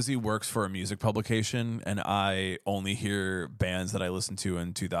 Lizzie works for a music publication, and I only hear bands that I listened to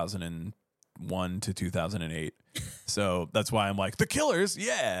in 2001 to 2008. So that's why I'm like, The Killers,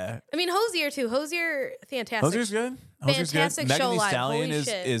 yeah. I mean, Hozier too. Hozier, fantastic. Hozier's good. Fantastic Megan show Thee live. Stallion Holy is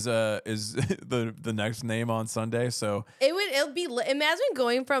shit. is the next name on Sunday. So It'll be imagine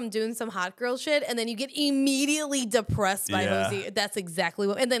going from doing some hot girl shit and then you get immediately depressed by Hozier. That's exactly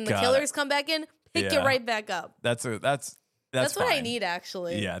what. And then the Killers come back in, pick it right back up. That's what fine. I need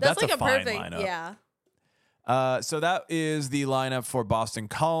actually. Yeah, that's like a a fine perfect lineup. yeah. So that is the lineup for Boston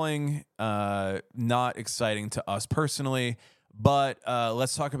Calling. Not exciting to us personally, but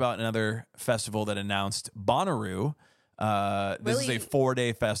let's talk about another festival that announced, Bonnaroo. This is a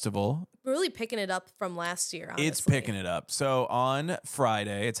 4-day festival. Really picking it up from last year, honestly. It's picking it up. So on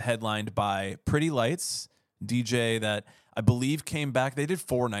Friday, it's headlined by Pretty Lights, DJ that I believe came back. They did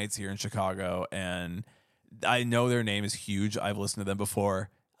 4 nights here in Chicago, and I know their name is huge. I've listened to them before.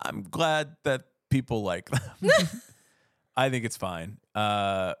 I'm glad that people like them. I think it's fine.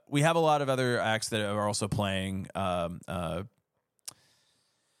 We have a lot of other acts that are also playing.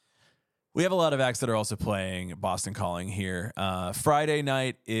 We have a lot of acts that are also playing Boston Calling here. Friday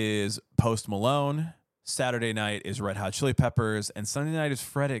night is Post Malone. Saturday night is Red Hot Chili Peppers. And Sunday night is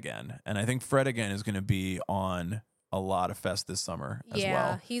Fred Again. And I think Fred Again is going to be on a lot of fests this summer as well.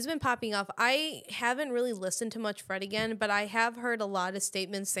 Yeah, he's been popping off. I haven't really listened to much Fred Again, but I have heard a lot of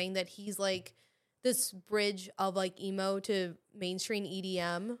statements saying that he's like this bridge of like emo to mainstream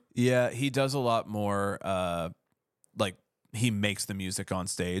EDM. Yeah, he does a lot more. Like he makes the music on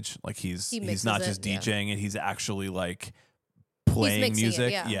stage. Like he's not just DJing it. He's actually like playing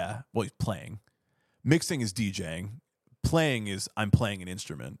music. Yeah. Well, he's playing. Mixing is DJing. Playing is I'm playing an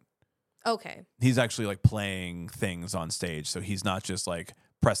instrument. Okay. He's actually like playing things on stage, so he's not just like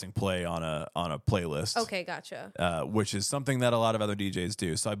pressing play on a playlist. Okay, gotcha. Which is something that a lot of other DJs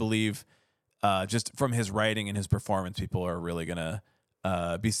do. So I believe just from his writing and his performance, people are really gonna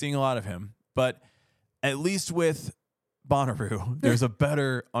be seeing a lot of him. But at least with Bonnaroo, there's a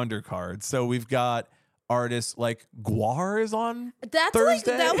better undercard. So we've got artists like Guar is on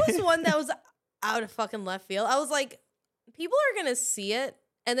Thursday. That was one that was out of fucking left field. I was like, people are gonna see it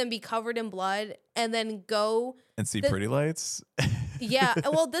and then be covered in blood and then go and see Pretty Lights. Yeah.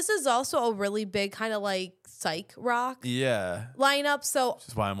 Well, this is also a really big kind of like psych rock lineup. So which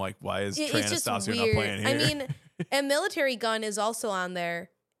is why I'm like, why is Tranastasium not playing here? I mean, and Military Gun is also on there.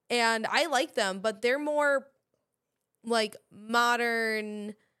 And I like them, but they're more like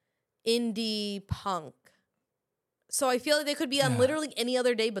modern indie punk. So I feel like they could be on literally any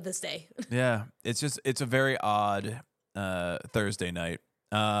other day but this day. Yeah. It's a very odd Thursday night.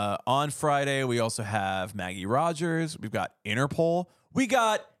 On Friday, we also have Maggie Rogers. We've got Interpol. We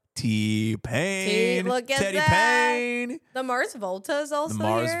got T-Pain. Look at Teddy that. Pain. The Mars Volta is also The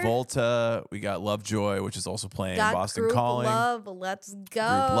Mars here. Volta. We got Lovejoy, which is also playing Got Boston Group Calling. Love. Let's go.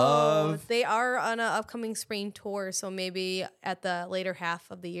 Group Love. They are on an upcoming spring tour, so maybe at the later half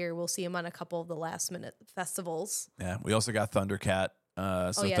of the year, we'll see them on a couple of the last minute festivals. Yeah, we also got Thundercat.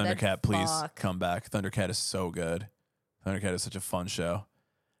 Thundercat, please come back. Thundercat is so good. Thundercat is such a fun show.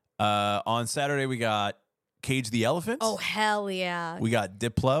 On Saturday, we got Cage the Elephant. Oh, hell yeah. We got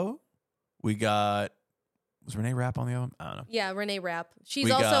Diplo. We got... Was Renee Rapp on the album? I don't know. Yeah, Renee Rapp.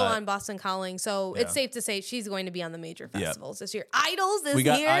 She's also on Boston Calling, so it's safe to say she's going to be on the major festivals this year. Idols is here. We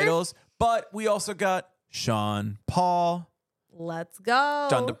got Idols, but we also got Sean Paul. Let's go.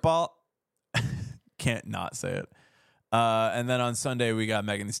 Sean Paul. Can't not say it. And then on Sunday, we got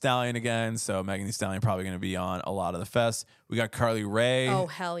Megan Thee Stallion again. So Megan Thee Stallion probably going to be on a lot of the fests. We got Carly Rae. Oh,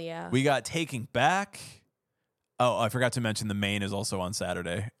 hell yeah. We got Taking Back. Oh, I forgot to mention the Main is also on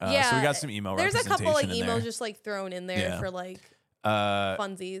Saturday. So we got some emo There's a couple like emo there. just like thrown in there for like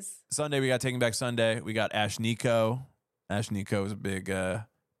funsies. Sunday, we got Taking Back Sunday. We got Ash Nico. Ash Nico is a big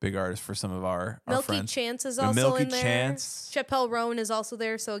artist for some of our Milky friends. Chance is also in there. Chance. Chappelle Roan is also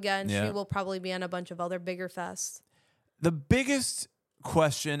there. So again, she will probably be on a bunch of other bigger fests. The biggest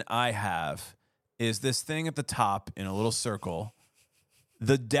question I have is this thing at the top in a little circle.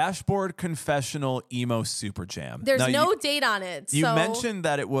 The Dashboard Confessional Emo Super Jam. There's no date on it. You mentioned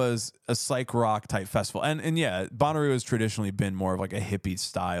that it was a psych rock type festival. And yeah, Bonnaroo has traditionally been more of like a hippie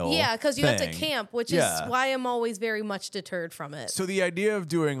style. Yeah, because you have to camp, which is why I'm always very much deterred from it. So the idea of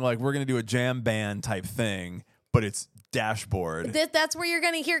doing like, we're going to do a jam band type thing, but it's Dashboard. That's where you're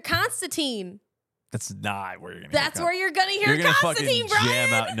going to hear Constantine. That's not where you're going to hear. That's where you're going to hear Constantine, Brian.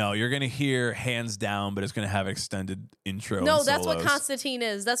 Jam out. No, you're going to hear Hands Down, but it's going to have extended intro. No, that's what Constantine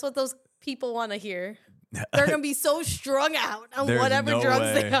is. That's what those people want to hear. They're going to be so strung out on whatever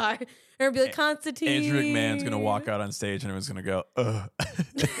drugs they are. They're going to be like, Constantine. Andrew McMahon's going to walk out on stage and everyone's going to go, ugh.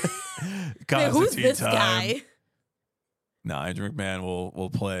 Constantine who's this time. Guy? No, Andrew McMahon will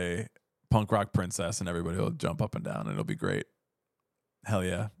play Punk Rock Princess and everybody will jump up and down and it'll be great. Hell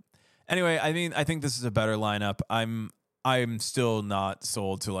yeah. Anyway, I think this is a better lineup. I'm still not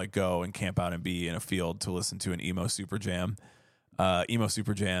sold to like go and camp out and be in a field to listen to an emo super jam. Emo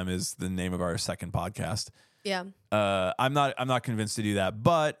Super Jam is the name of our second podcast. Yeah. I'm not convinced to do that,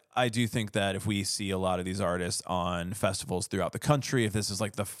 but I do think that if we see a lot of these artists on festivals throughout the country, if this is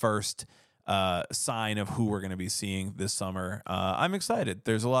like the first sign of who we're going to be seeing this summer, I'm excited.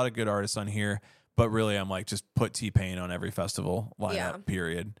 There's a lot of good artists on here, but really I'm like, just put T-Pain on every festival lineup,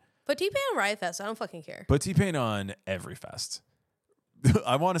 period. Put T-Pain on Riot Fest. I don't fucking care. Put T-Pain on every fest.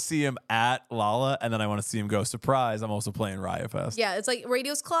 I want to see him at Lala, and then I want to see him go, surprise, I'm also playing Riot Fest. Yeah, it's like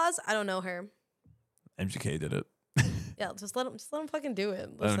Radio's Claus. I don't know her. MGK did it. Yeah, just let him fucking do it.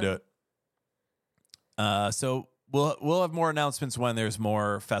 Let him do it. So we'll have more announcements when there's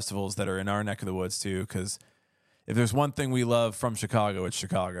more festivals that are in our neck of the woods too, because if there's one thing we love from Chicago, it's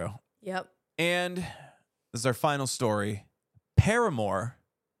Chicago. Yep. And this is our final story. Paramore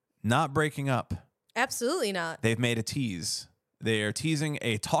not breaking up. Absolutely not. They've made a tease. They are teasing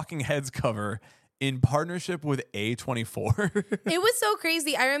a Talking Heads cover in partnership with A24. It was so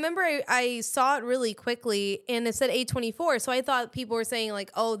crazy. I remember I saw it really quickly and it said A24. So I thought people were saying like,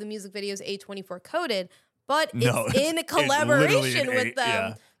 oh, the music video is A24 coded, but it's in a collaboration with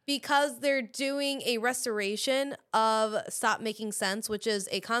them because they're doing a restoration of Stop Making Sense, which is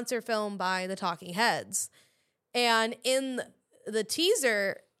a concert film by the Talking Heads. And in the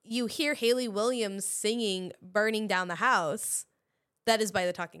teaser, you hear Hayley Williams singing Burning Down the House. That is by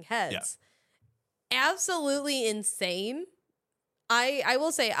the Talking Heads. Yeah. Absolutely insane. I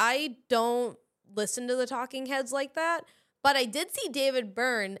will say I don't listen to the Talking Heads like that, but I did see David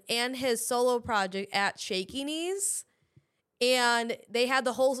Byrne and his solo project at Shaky Knees, and they had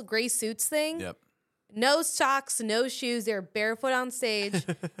the whole gray suits thing. Yep. No socks, no shoes. They were barefoot on stage.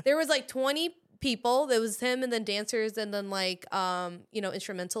 There was like 20 people. There was him and then dancers and then like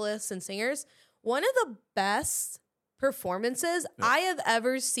instrumentalists and singers. One of the best performances I have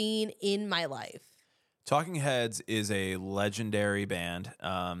ever seen in my life. Talking Heads is a legendary band.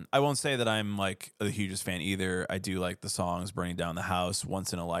 I won't say that I'm like the hugest fan either. I do like the songs Burning Down the House,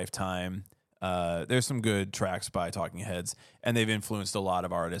 Once in a Lifetime. There's some good tracks by Talking Heads, and they've influenced a lot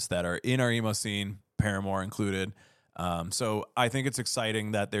of artists that are in our emo scene, Paramore included. So I think it's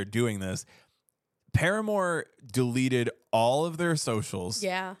exciting that they're doing this. Paramore deleted all of their socials.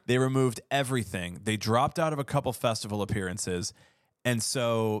 Yeah. They removed everything. They dropped out of a couple festival appearances. And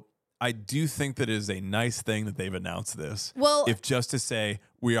so I do think that it is a nice thing that they've announced this. Well, if just to say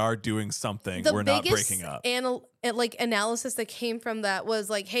we are doing something, we're not breaking up. And analysis that came from that was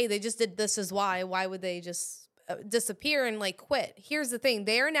like, hey, they just did This Is Why. Why would they just disappear and like quit? Here's the thing.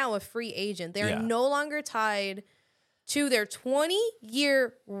 They are now a free agent. They are no longer tied to their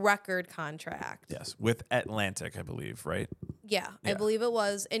 20-year record contract. Yes, with Atlantic, I believe, right? Yeah, I believe it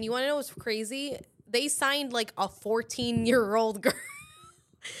was. And you want to know what's crazy? They signed like a 14-year-old girl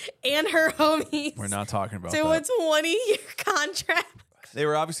and her homies. We're not talking about that. To a 20-year contract. They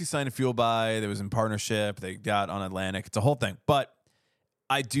were obviously signed to Fuel By. There was in partnership. They got on Atlantic. It's a whole thing. But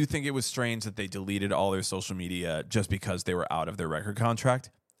I do think it was strange that they deleted all their social media just because they were out of their record contract.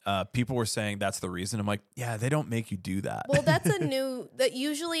 People were saying that's the reason. I'm like, yeah, they don't make you do that. Well, that's that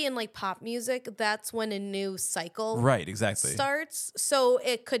usually in like pop music, that's when a new cycle right, exactly starts. So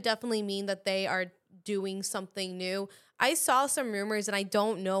it could definitely mean that they are doing something new. I saw some rumors, and I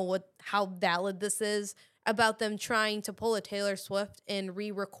don't know how valid this is, about them trying to pull a Taylor Swift and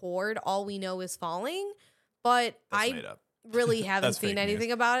re-record All We Know Is Falling, but that's made up. Really haven't seen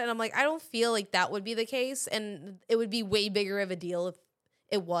anything about it. And I'm like, I don't feel like that would be the case, and it would be way bigger of a deal if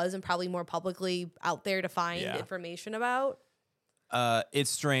it was, and probably more publicly out there to find information about. It's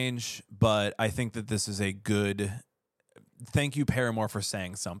strange, but I think that this is a good thank you, Paramore, for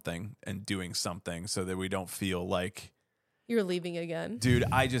saying something and doing something so that we don't feel like you're leaving again. Dude,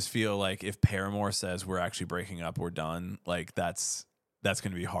 I just feel like if Paramore says we're actually breaking up, we're done, like that's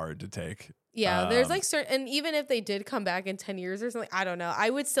going to be hard to take. Yeah, there's like certain, and even if they did come back in 10 years or something, I don't know. I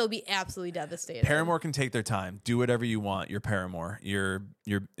would still be absolutely devastated. Paramore can take their time. Do whatever you want. You're Paramore. You're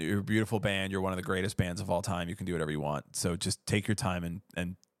a beautiful band. You're one of the greatest bands of all time. You can do whatever you want. So just take your time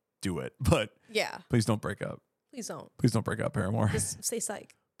and do it. But please don't break up. Please don't. Please don't break up, Paramore. Just stay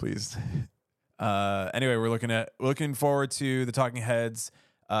psych. Please. Anyway, we're looking forward to the Talking Heads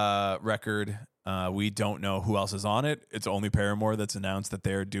record. We don't know who else is on it. It's only Paramore that's announced that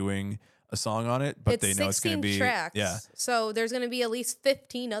they're doing a song on it, but they know it's going to be tracks. Yeah. So there's going to be at least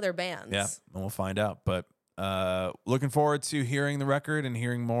 15 other bands. Yeah, and we'll find out. But looking forward to hearing the record and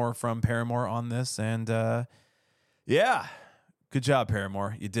hearing more from Paramore on this. And good job,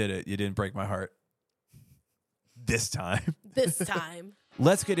 Paramore. You did it. You didn't break my heart this time. This time.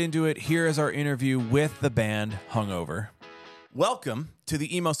 Let's get into it. Here is our interview with the band Hungover. Welcome to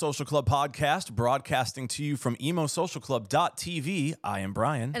the Emo Social Club podcast, broadcasting to you from emosocialclub.tv. I am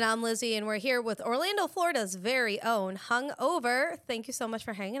Brian. And I'm Lizzie, and we're here with Orlando, Florida's very own Hungover. Thank you so much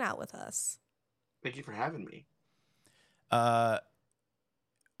for hanging out with us. Thank you for having me. I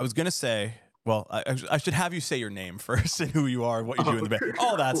was going to say, well, I should have you say your name first and who you are and what you do in the band,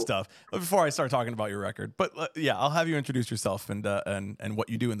 all that stuff, before I start talking about your record. But I'll have you introduce yourself and what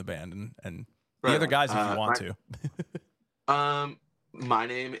you do in the band and the other guys if you want to. My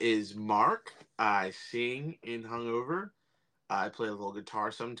name is Mark. I sing in Hungover. I play a little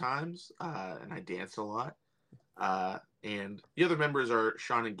guitar sometimes, and I dance a lot. And the other members are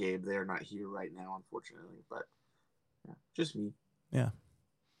Sean and Gabe. They are not here right now, unfortunately, but just me. Yeah.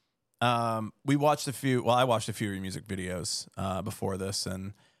 I watched a few of your music videos before this,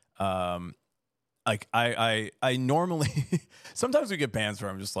 and like I normally sometimes we get bands where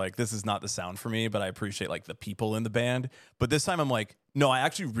I'm just like, this is not the sound for me, but I appreciate like the people in the band. But this time I'm like, no, I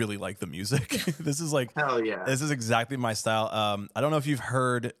actually really like the music. This is like, hell yeah, this is exactly my style. I don't know if you've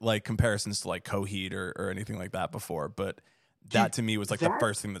heard like comparisons to like Coheed or anything like that before, but that to me was like the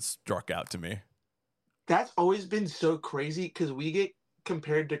first thing that struck out to me. That's always been so crazy because we get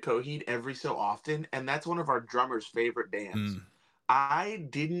compared to Coheed every so often, and that's one of our drummer's favorite bands. Mm. I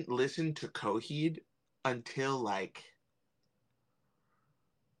didn't listen to Coheed until like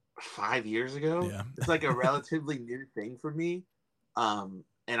 5 years ago. Yeah. It's like a relatively new thing for me. And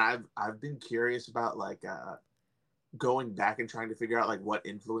I've been curious about like going back and trying to figure out like what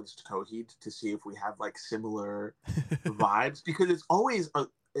influenced Coheed to see if we have like similar vibes, because it's always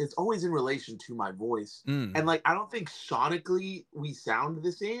in relation to my voice. Mm. And like I don't think sonically we sound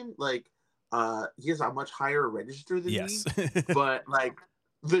the same. Like he has a much higher register than Yes. me, but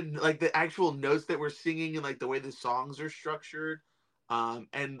the actual notes that we're singing and like the way the songs are structured,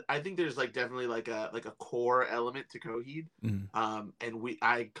 and I think there's like definitely like a core element to Coheed. Mm. And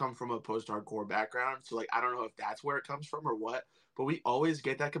I come from a post-hardcore background, so like I don't know if that's where it comes from or what, but we always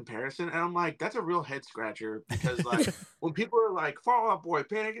get that comparison, and I'm like, that's a real head scratcher, because like when people are like Fall Out Boy,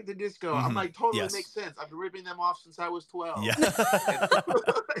 Panic at the Disco, I'm like, totally Yes. makes sense. I've been ripping them off since I was 12. Yeah.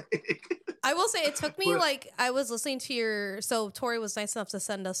 I will say it took me But- like I was listening to so Tori was nice enough to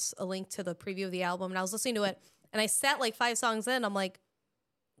send us a link to the preview of the album, and I was listening to it, and I sat like 5 songs in. I'm like,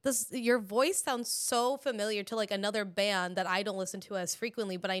 your voice sounds so familiar to like another band that I don't listen to as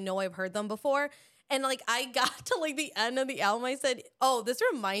frequently, but I know I've heard them before. And like I got to like the end of the album, I said, "Oh, this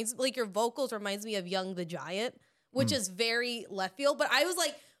reminds like your vocals reminds me of Young the Giant," which is very left field. But I was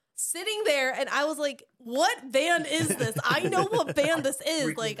like sitting there, and I was like, "What band is this? I know what band this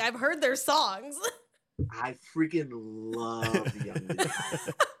is. Like I've heard their songs." I freaking love Young the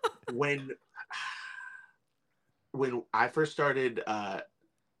Giant. When I first started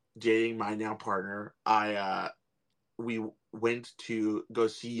dating my now partner, we went to go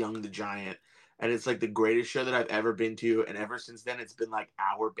see Young the Giant, and it's like the greatest show that I've ever been to, and ever since then it's been like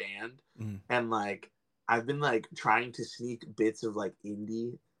our band. And like I've been like trying to sneak bits of like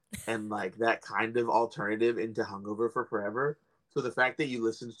indie and like that kind of alternative into Hungover for forever. So the fact that you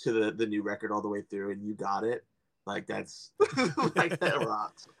listened to the new record all the way through and you got it, like that's like that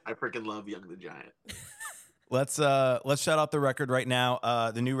rocks. I freaking love Young the Giant. Let's shout out the record right now.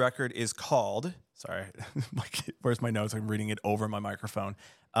 The new record is called, sorry, where's my notes? I'm reading it over my microphone.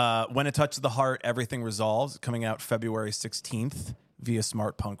 When It Touches the Heart, Everything Resolves, coming out February 16th via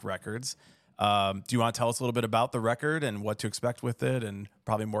Smart Punk Records. Do you want to tell us a little bit about the record and what to expect with it, and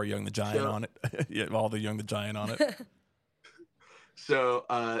probably more Young the Giant on it? Yeah, all the Young the Giant on it. So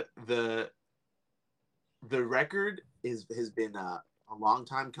the record has been a long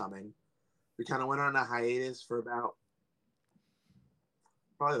time coming. We kind of went on a hiatus for about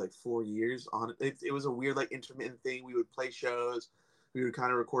probably like 4 years on it. It was a weird like intermittent thing. We would play shows, we would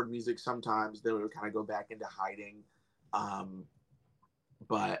kind of record music sometimes, then we would kind of go back into hiding.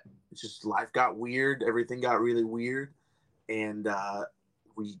 But it's just life got weird, everything got really weird, and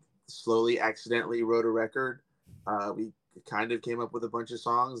we slowly accidentally wrote a record. We kind of came up with a bunch of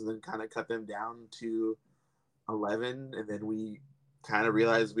songs and then kind of cut them down to 11, and then we kind of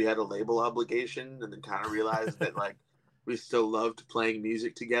realized we had a label obligation, and then kind of realized that like we still loved playing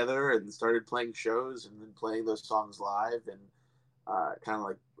music together, and started playing shows and then playing those songs live, and kind of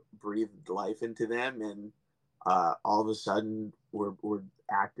like breathed life into them, and all of a sudden we're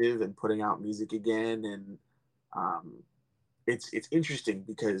active and putting out music again. And it's interesting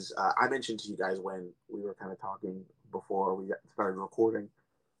because I mentioned to you guys when we were kind of talking before we started recording,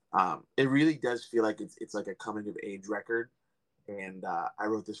 it really does feel like it's like a coming of age record. And I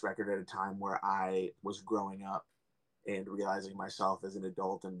wrote this record at a time where I was growing up and realizing myself as an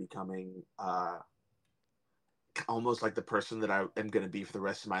adult and becoming almost like the person that I am going to be for the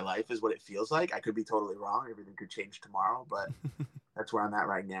rest of my life is what it feels like. I could be totally wrong. Everything could change tomorrow, but that's where I'm at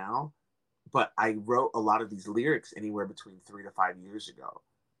right now. But I wrote a lot of these lyrics anywhere between 3 to 5 years ago.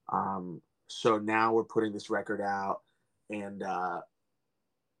 So now we're putting this record out, and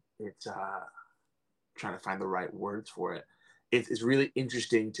it's trying to find the right words for it. It's really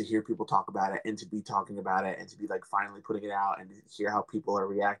interesting to hear people talk about it, and to be talking about it, and to be like finally putting it out, and to hear how people are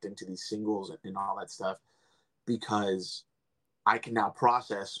reacting to these singles and all that stuff, because I can now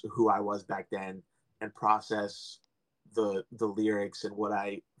process who I was back then, and process the lyrics and what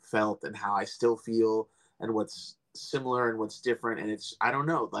I felt and how I still feel and what's similar and what's different. And it's, I don't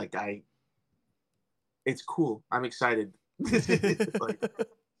know, like it's cool. I'm excited. Like,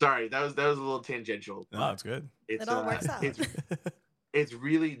 sorry, that was a little tangential. No, it's good. It all works out. It's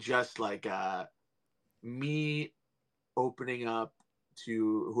really just like me opening up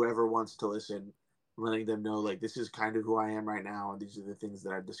to whoever wants to listen, letting them know like this is kind of who I am right now, and these are the things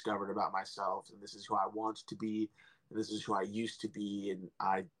that I've discovered about myself, and this is who I want to be, and this is who I used to be, and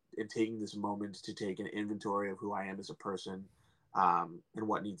I am taking this moment to take an inventory of who I am as a person, and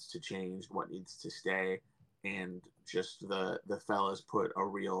what needs to change, what needs to stay. and just the fellas put a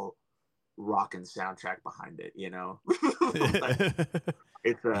real rockin' soundtrack behind it, you know. Like,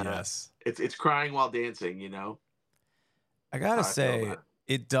 it's Yes. it's crying while dancing, you know. I That's gotta how I feel say, about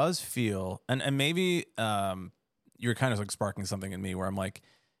it. it does feel, and maybe you're kind of like sparking something in me where I'm like,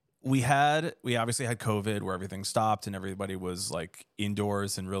 we obviously had COVID where everything stopped and everybody was like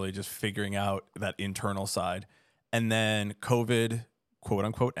indoors and really just figuring out that internal side. And then COVID, quote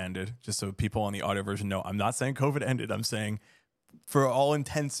unquote, ended. Just so people on the audio version know, I'm not saying COVID ended. I'm saying for all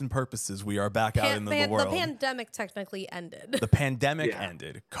intents and purposes, we are back out into the world. The pandemic technically ended. The pandemic Yeah.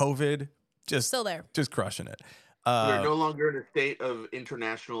 ended. COVID just Still there. just crushing it. We are no longer in a state of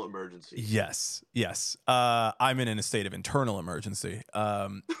international emergency. Yes. I'm in a state of internal emergency.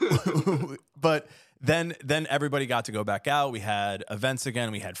 But then everybody got to go back out. We had events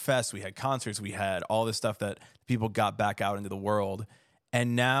again. We had fests. We had concerts. We had all this stuff that people got back out into the world.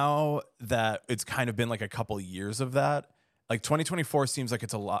 And now that it's kind of been like a couple of years of that, like 2024 seems like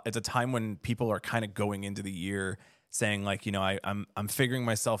it's a time when people are kind of going into the year saying like, you know, I'm figuring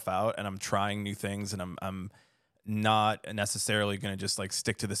myself out and I'm trying new things and I'm not necessarily going to just like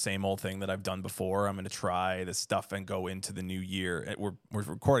stick to the same old thing that I've done before. I'm going to try this stuff and go into the new year. We're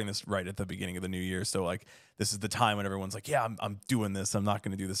recording this right at the beginning of the new year, so like this is the time when everyone's like, yeah, I'm doing this. I'm not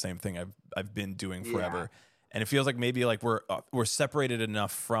going to do the same thing I've been doing forever. Yeah. And it feels like maybe like we're separated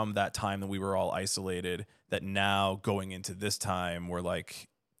enough from that time that we were all isolated that now going into this time we're like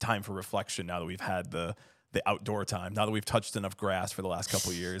time for reflection. Now that we've had the outdoor time, now that we've touched enough grass for the last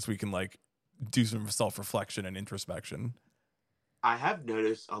couple of years, we can like do some self-reflection and introspection. I have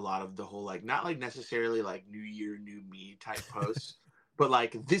noticed a lot of the whole, like, not like necessarily like new year, new me type posts, but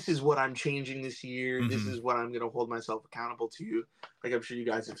like, this is what I'm changing this year. This is what I'm going to hold myself accountable to. Like, I'm sure you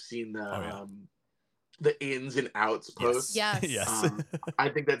guys have seen the ins and outs posts. Yes. Yes. I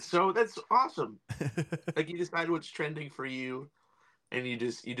think that's awesome. Like, you decide what's trending for you and you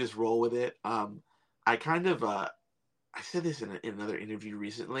just roll with it. I kind of, I said this in another interview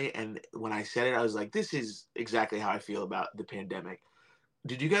recently, and when I said it, I was like, this is exactly how I feel about the pandemic.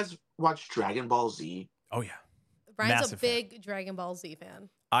 Did you guys watch Dragon Ball Z? Oh, yeah. Ryan's Massive a big Dragon Ball Z fan.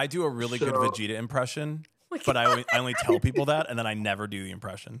 I do a really good Vegeta impression, but I only tell people that, and then I never do the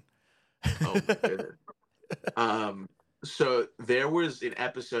impression. Oh, my goodness. So there was an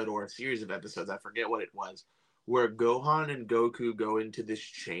episode or a series of episodes, I forget what it was, where Gohan and Goku go into this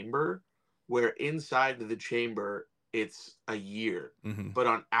chamber where inside the chamber it's a year, but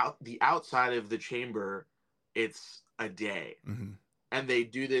on the outside of the chamber it's a day, and they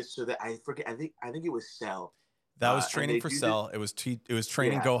do this so that I forget. I think it was Cell. That was training for Cell. It was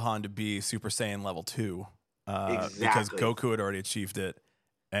training Gohan to be Super Saiyan level 2, exactly, because Goku had already achieved it,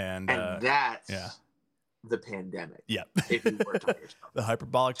 and that's the pandemic. Yeah, if you were to yourself. The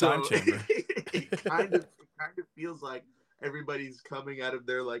hyperbolic time chamber. it kind of feels like everybody's coming out of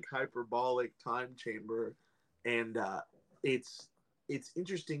their like hyperbolic time chamber. And it's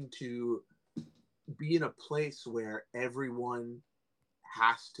interesting to be in a place where everyone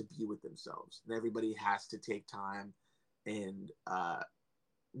has to be with themselves and everybody has to take time and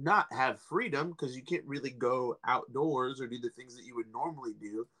not have freedom, because you can't really go outdoors or do the things that you would normally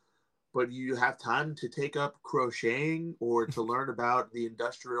do, but you have time to take up crocheting or to learn about the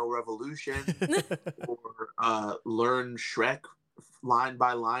Industrial Revolution or learn Shrek line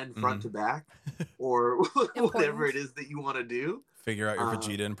by line, front to back, or whatever it is that you want to do. Figure out your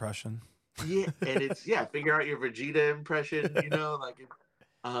Vegeta impression. Yeah, and it's figure out your Vegeta impression. You know, like,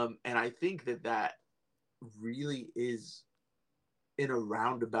 and I think that really is, in a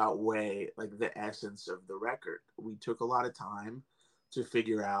roundabout way, like the essence of the record. We took a lot of time to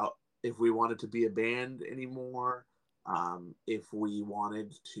figure out if we wanted to be a band anymore, if we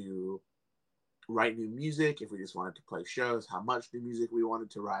wanted to write new music, if we just wanted to play shows, how much new music we wanted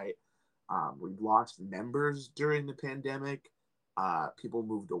to write. We lost members during the pandemic. People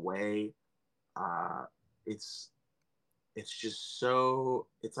moved away. It's just so,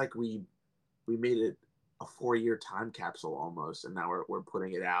 it's like we made it a 4-year time capsule almost, and now we're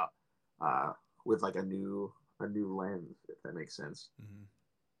putting it out with like a new lens, if that makes sense.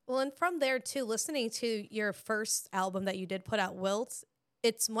 Well, and from there too, listening to your first album that you did put out, Wilt,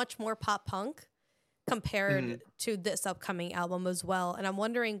 it's much more pop punk compared to this upcoming album as well. And I'm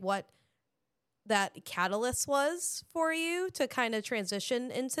wondering what that catalyst was for you to kind of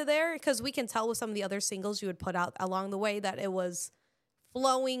transition into there, because we can tell with some of the other singles you would put out along the way that it was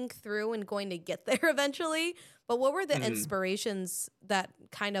flowing through and going to get there eventually. But what were the inspirations that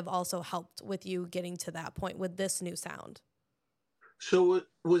kind of also helped with you getting to that point with this new sound? So what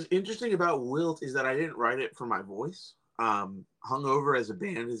was interesting about Wilt is that I didn't write it for my voice. Hungover as a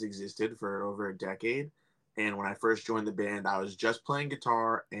band has existed for over a decade, And when I first joined the band, I was just playing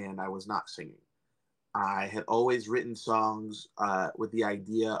guitar and I was not singing. I had always written songs with the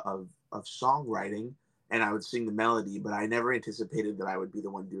idea of songwriting, and I would sing the melody, but I never anticipated that I would be the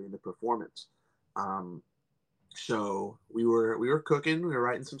one doing the performance. Um, so we were cooking, we were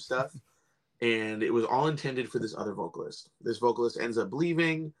writing some stuff, and it was all intended for this other vocalist. This vocalist ends up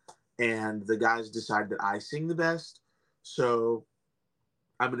leaving, and the guys decide that I sing the best, so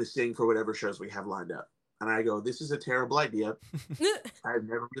I'm going to sing for whatever shows we have lined up. And I go, this is a terrible idea. I've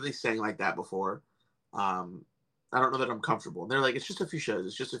never really sang like that before. I don't know that I'm comfortable. And they're like, it's just a few shows.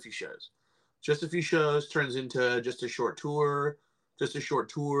 It's just a few shows. Just a few shows turns into just a short tour. Just a short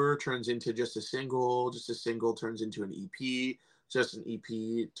tour turns into just a single. Just a single turns into an EP. Just an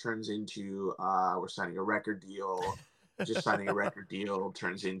EP turns into we're signing a record deal. Just signing a record deal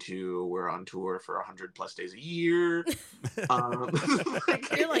turns into we're on tour for 100+ days a year.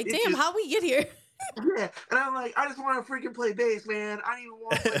 You're like, damn, how we get here? Yeah, and I'm like, I just want to freaking play bass, man. I don't even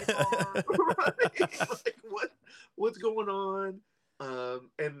want to play guitar. Like, what's going on?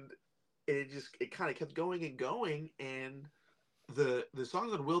 And it kind of kept going and going. And the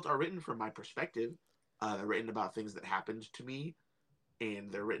songs on Wilt are written from my perspective. They're written about things that happened to me,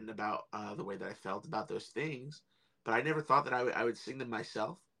 and they're written about the way that I felt about those things. But I never thought that I would sing them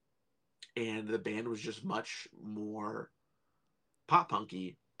myself. And the band was just much more pop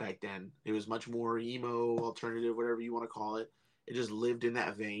punky back then. It was much more emo, alternative, whatever you want to call it. It just lived in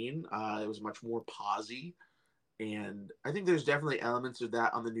that vein. It was much more posy, and I think there's definitely elements of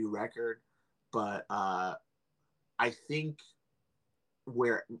that on the new record. But I think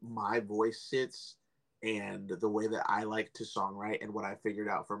where my voice sits and the way that I like to songwrite and what I figured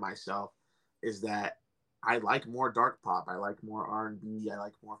out for myself is that I like more dark pop. I like more R&B. I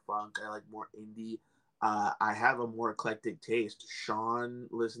like more funk. I like more indie. I have a more eclectic taste. Sean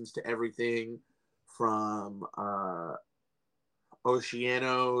listens to everything from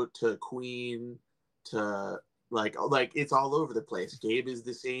Oceano to Queen to like it's all over the place. Gabe is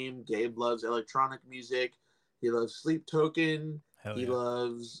the same. Gabe loves electronic music. He loves Sleep Token. Hell He yeah.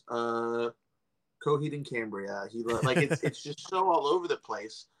 loves Coheed and Cambria. Like it's just so all over the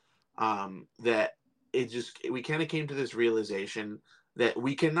place that we kind of came to this realization that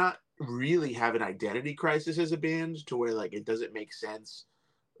we cannot really have an identity crisis as a band to where like it doesn't make sense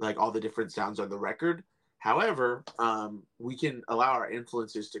like all the different sounds on the record. However, we can allow our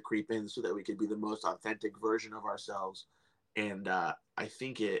influences to creep in so that we can be the most authentic version of ourselves. And I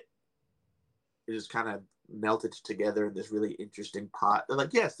think it is kind of melted together in this really interesting pot.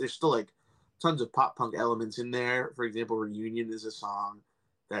 Like, yes, there's still like tons of pop punk elements in there. For example, Reunion is a song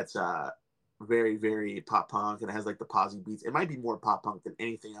that's very, very pop punk and it has like the posy beats. It might be more pop punk than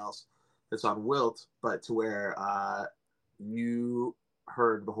anything else that's on Wilt, but to where you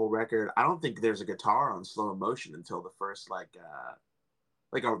heard the whole record, I don't think there's a guitar on Slow Motion until the first like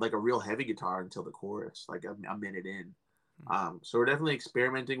a real heavy guitar until the chorus, like a minute in. So we're definitely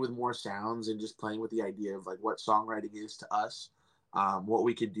experimenting with more sounds and just playing with the idea of like what songwriting is to us, what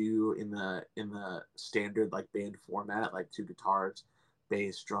we could do in the standard like band format, like two guitars,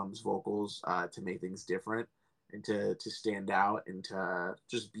 bass, drums, vocals, to make things different and to stand out and to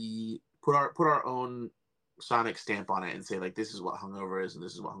just put our own sonic stamp on it and say like this is what Hungover is and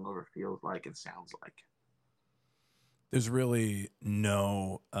this is what Hungover feels like and sounds like. There's really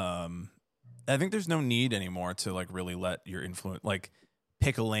no I think there's no need anymore to like really let your influence like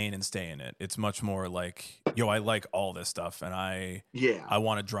pick a lane and stay in it. It's much more like, yo, I like all this stuff and I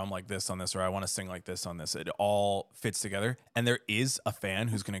want to drum like this on this or I want to sing like this on this. It all fits together. And there is a fan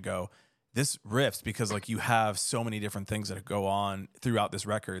who's going to go, this riffs because like you have so many different things that go on throughout this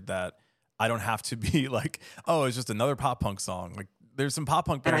record that I don't have to be like, oh, it's just another pop punk song. Like there's some pop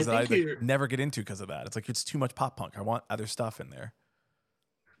punk bands that I like, never get into because of that. It's like, it's too much pop punk. I want other stuff in there.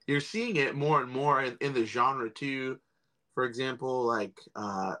 You're seeing it more and more in the genre too. For example, like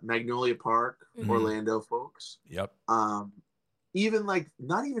Magnolia Park, Orlando folks. Yep. Even like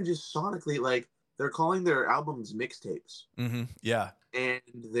not even just sonically, like they're calling their albums mixtapes. Yeah. And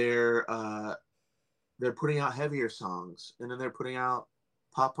they're putting out heavier songs, and then they're putting out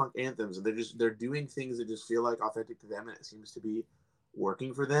pop punk anthems, and they're doing things that just feel like authentic to them, and it seems to be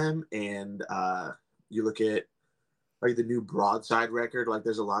working for them. And you look at like the new Broadside record, like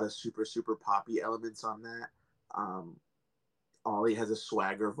there's a lot of super super poppy elements on that. Ollie has a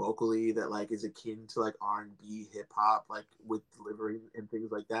swagger vocally that like is akin to like R&B hip hop, like with delivery and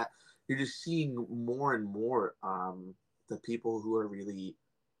things like that. You're just seeing more and more the people who are really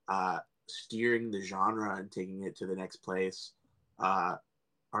steering the genre and taking it to the next place are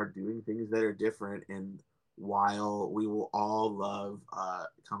doing things that are different. And while we will all love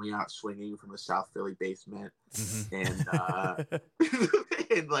coming out swinging from a South Philly basement and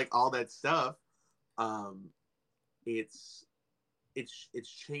and like all that stuff, um, it's it's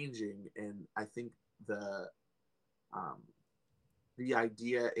changing, and I think um, the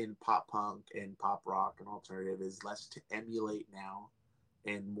idea in pop punk and pop rock and alternative is less to emulate now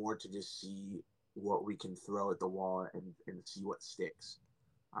and more to just see what we can throw at the wall and see what sticks.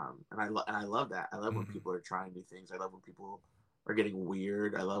 And I love that. I love when people are trying new things. I love when people are getting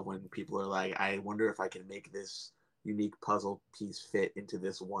weird. I love when people are like, I wonder if I can make this unique puzzle piece fit into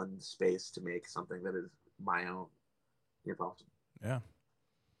this one space to make something that is my own. It's awesome. Yeah.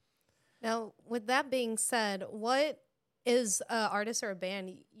 Now, with that being said, what is an artist or a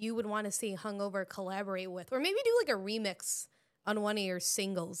band you would want to see Hungover collaborate with, or maybe do like a remix on one of your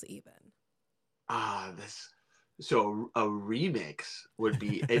singles, even? This so a remix would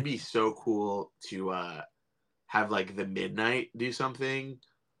be it'd be so cool to have like the Midnight do something,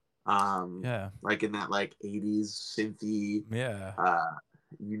 Yeah. like in that like 80s synthy Yeah.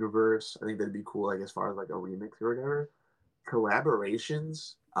 universe. I think that'd be cool, like as far as like a remix or whatever.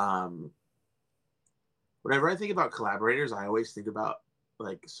 Collaborations, whenever I think about collaborators, I always think about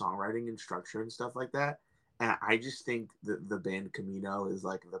like songwriting and structure and stuff like that. And I just think that the band Camino is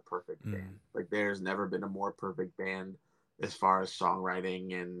like the perfect band. Like there's never been a more perfect band as far as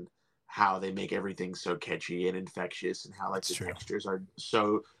songwriting and how they make everything so catchy and infectious, and how like That's the true. textures are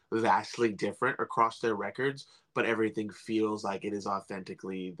so vastly different across their records, but everything feels like it is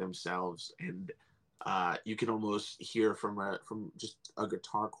authentically themselves. And you can almost hear from just a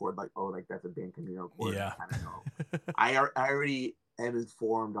guitar chord, like, oh, like that's a band Camino chord. Yeah. I kind of know. I already am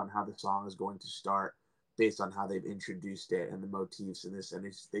informed on how the song is going to start based on how they've introduced it and the motifs in this, and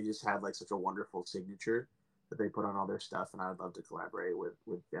they just have like such a wonderful signature that they put on all their stuff, and I would love to collaborate with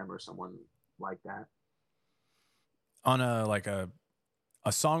them or someone like that. On a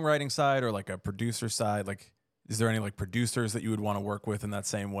songwriting side or like a producer side, like is there any like producers that you would want to work with in that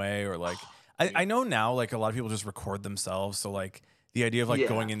same way? Or like I know now like a lot of people just record themselves, so like the idea of like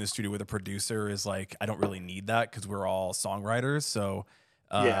going in the studio with a producer is like I don't really need that because we're all songwriters. So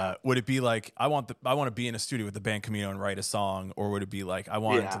would it be like I want to be in a studio with the band Camino and write a song, or would it be like I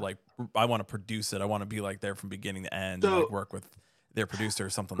want to produce it, I want to be like there from beginning to end and like work with their producer or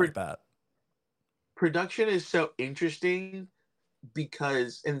something like that? Production is so interesting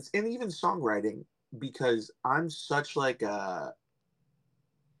because and even songwriting, because I'm such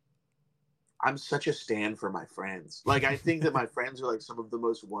a stand for my friends. Like I think that my friends are like some of the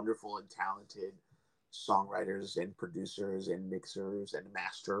most wonderful and talented songwriters and producers and mixers and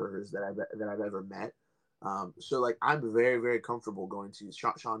masterers that I've ever met. So like I'm very very comfortable going to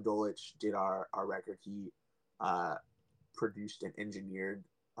Sean Dolich did our record. He produced and engineered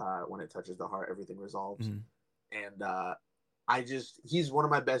When It Touches the Heart, Everything Resolves, and he's one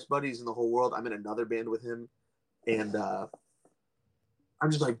of my best buddies in the whole world. I'm in another band with him, and I'm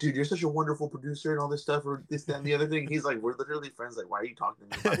just like, dude, you're such a wonderful producer and all this stuff, or this, that, and the other thing. He's like, we're literally friends. Like, why are you talking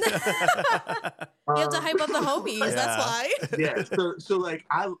to me about that? You have to hype up the homies. That's why. Yeah. So like,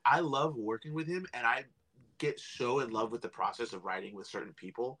 I love working with him, and I get so in love with the process of writing with certain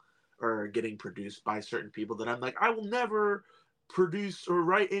people or getting produced by certain people that I'm like, I will never produce or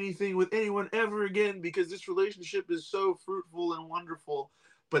write anything with anyone ever again because this relationship is so fruitful and wonderful.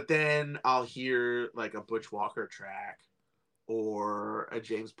 But then I'll hear like a Butch Walker track or a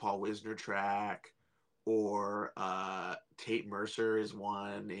James Paul Wisner track, or Tate Mercer is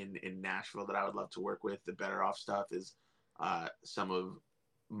one in Nashville that I would love to work with. The Better Off stuff is some of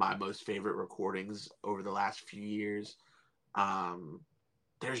my most favorite recordings over the last few years.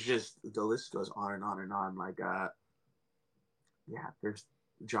 There's just, the list goes on and on and on. Like, there's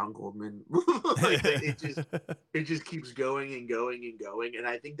John Goldman. Like, it just keeps going and going and going. And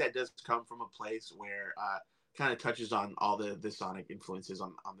I think that does come from a place where kind of touches on all the sonic influences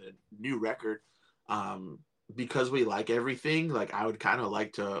on the new record. Because we like everything, like I would kind of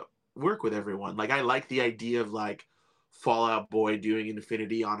like to work with everyone. Like I like the idea of like Fall Out Boy doing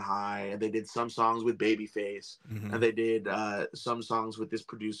Infinity on High, and they did some songs with Babyface, and they did some songs with this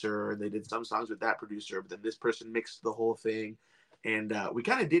producer, and they did some songs with that producer, but then this person mixed the whole thing. And we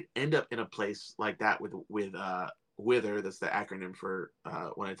kind of did end up in a place like that with Wither. That's the acronym for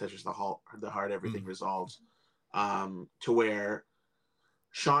When It Touches the Heart, Everything Resolves. To where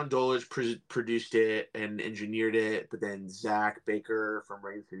Sean Dolich produced it and engineered it, but then Zach Baker from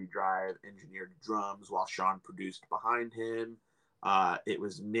Rain City Drive engineered drums while Sean produced behind him. It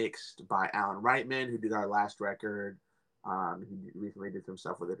was mixed by Alan Reitman, who did our last record. He recently did some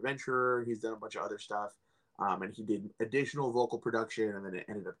stuff with Adventurer. He's done a bunch of other stuff. And he did additional vocal production, and then it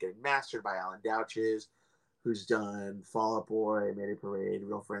ended up getting mastered by Alan Douches. who's done Fall Out Boy, Mayday Parade,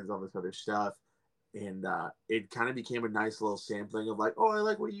 Real Friends, all this other stuff. And it kind of became a nice little sampling of like, oh, I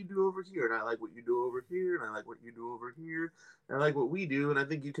like what you do over here, and I like what you do over here, and I like what you do over here, and I like what we do, and I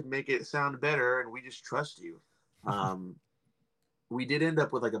think you can make it sound better, and we just trust you. We did end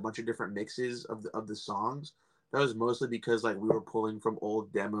up with like a bunch of different mixes of the songs. That was mostly because like we were pulling from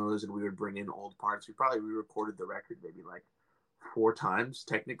old demos, and we would bring in old parts. We probably re-recorded the record maybe like 4 times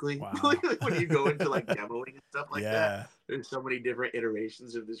technically. Wow. Like when you go into like demoing and stuff like Yeah. that, there's so many different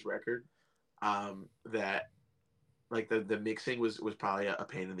iterations of this record. That like the mixing was probably a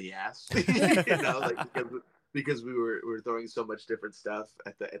pain in the ass, you know, like because we were throwing so much different stuff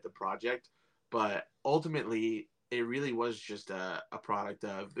at the project, but ultimately it really was just a product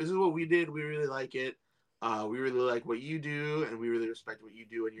of, this is what we did, we really like it, we really like what you do, and we really respect what you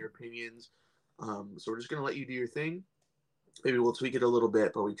do and your opinions, so we're just gonna let you do your thing. Maybe we'll tweak it a little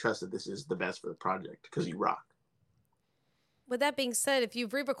bit, but we trust that this is the best for the project because you rock. With that being said, if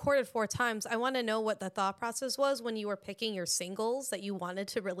you've re-recorded 4 times, I want to know what the thought process was when you were picking your singles that you wanted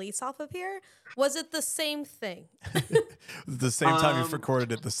to release off of here. Was it the same thing? The same time you've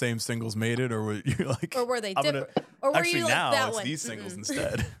recorded it, the same singles made it, or were you like, or were they different? Or were actually you like now that it's one? these singles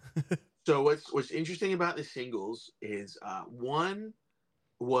instead? So what's interesting about the singles is one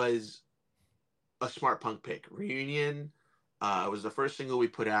was a smart punk pick. Reunion was the first single we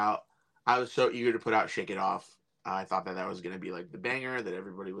put out. I was so eager to put out Shake It Off. I thought that was going to be like the banger that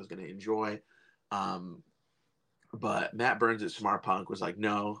everybody was going to enjoy. But Matt Burns at Smart Punk was like,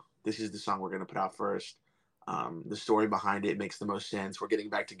 no, this is the song we're going to put out first. The story behind it makes the most sense. We're getting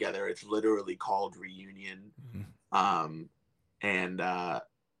back together. It's literally called Reunion. Mm-hmm. And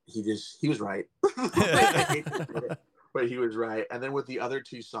he was right. But he was right. And then with the other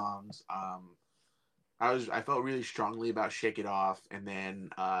 2 songs, I felt really strongly about Shake It Off, and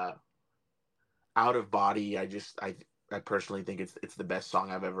then Out of Body, I personally think it's the best song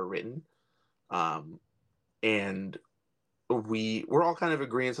I've ever written. And we're all kind of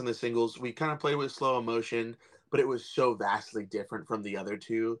agreeing on the singles. We kind of played with Slow Emotion, but it was so vastly different from the other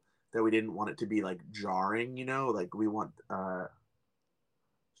 2 that we didn't want it to be like jarring, you know, like we want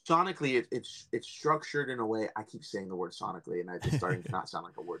sonically it's structured in a way. I keep saying the word sonically, and it's starting to not sound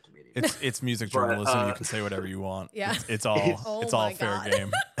like a word to me anymore. It's music journalism. You can say whatever you want. Yeah. It's all fair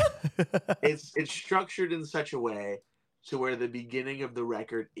game. It's structured in such a way to where the beginning of the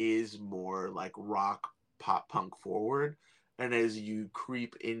record is more like rock, pop punk forward, and as you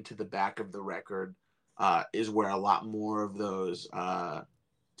creep into the back of the record, is where a lot more of those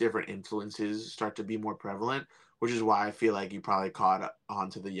different influences start to be more prevalent, which is why I feel like you probably caught on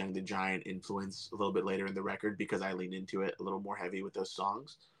to the Young the Giant influence a little bit later in the record, because I leaned into it a little more heavy with those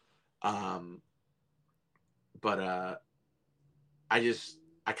songs. But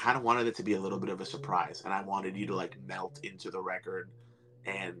I kind of wanted it to be a little bit of a surprise, and I wanted you to like melt into the record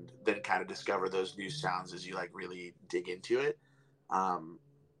and then kind of discover those new sounds as you like really dig into it.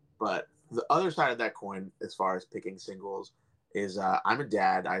 But the other side of that coin, as far as picking singles, is I'm a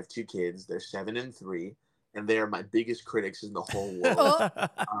dad. I have 2 kids. They're 7 and 3, and they are my biggest critics in the whole world.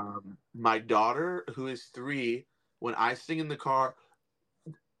 My daughter, who is 3, when I sing in the car,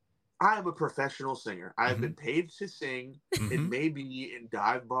 I am a professional singer. I have been paid to sing. It may be in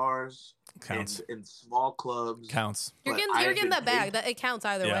dive bars, counts, in small clubs. Counts. You're getting that bag. That it counts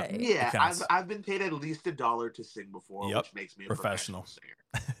either way. Yeah, I've been paid at least $1 to sing before, which makes me a professional singer.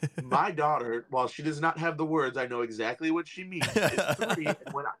 My daughter, while she does not have the words, I know exactly what she means. Is 3, and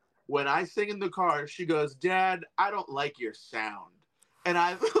when I sing in the car, she goes, "Dad, I don't like your sound," and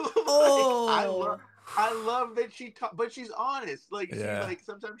I love that but she's honest. Like, she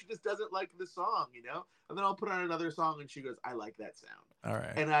sometimes she just doesn't like the song, you know? And then I'll put on another song and she goes, "I like that sound." All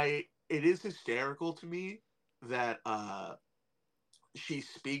right. And it is hysterical to me that she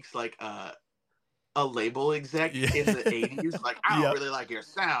speaks like a label exec in the 80s. Like, "I don't really like your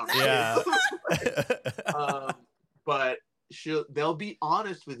sound." Yeah. But they'll be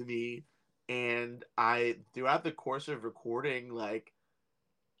honest with me, and throughout the course of recording, like,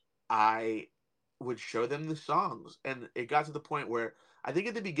 I would show them the songs, and it got to the point where I think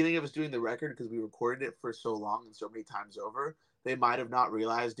at the beginning of us doing the record, because we recorded it for so long and so many times over, they might have not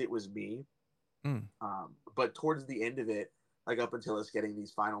realized it was me. But towards the end of it, like up until us getting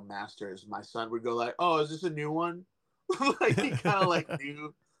these final masters, my son would go like, "Oh, is this a new one?" Like, he kind of like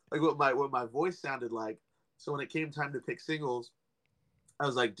knew like what my voice sounded like. So when it came time to pick singles, I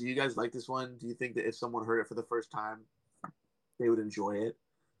was like, "Do you guys like this one? Do you think that if someone heard it for the first time, they would enjoy it?"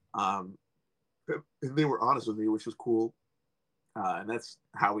 And they were honest with me, which was cool. And that's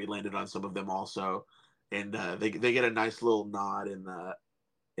how we landed on some of them also. And they get a nice little nod in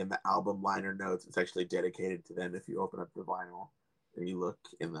in the album liner notes, it's actually dedicated to them. If you open up the vinyl and you look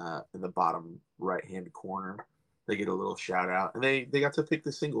in the bottom right hand corner, they get a little shout out, and they got to pick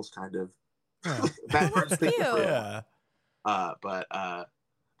the singles kind of. Yeah. That's That's cute. Yeah. But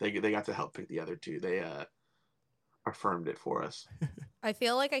they got to help pick the other two. They affirmed it for us. I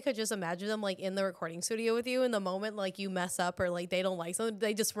feel like I could just imagine them like in the recording studio with you in the moment like you mess up or like they don't like something,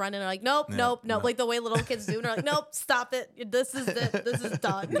 they just run in and are like, nope, Yeah, nope, no. like the way little kids do, and are like, nope, stop it. This is it. This is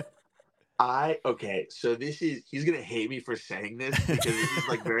done. So he's gonna hate me for saying this because this is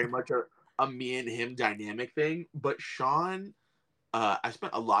like very much a me and him dynamic thing. But Sean, I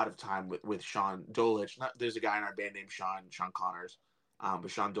spent a lot of time with Sean Dolich. There's a guy in our band named Sean Connors.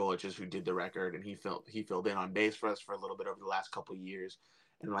 But Sean Dolich is who did the record, and he filled in on bass for us for a little bit over the last couple of years.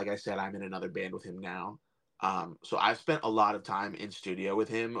 And like I said, I'm in another band with him now. So I've spent a lot of time in studio with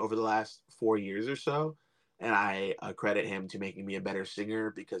him over the last 4 years or so, and I credit him to making me a better singer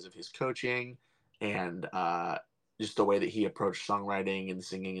because of his coaching and just the way that he approached songwriting and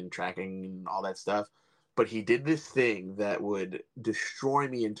singing and tracking and all that stuff. But he did this thing that would destroy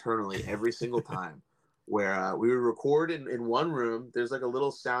me internally every single time. Where we would record in one room. There's like a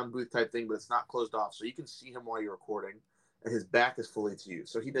little sound booth type thing, but it's not closed off. So you can see him while you're recording, and his back is fully to you.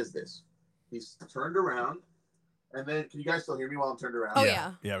 So he does this. He's turned around, and then, can you guys still hear me while I'm turned around? Oh,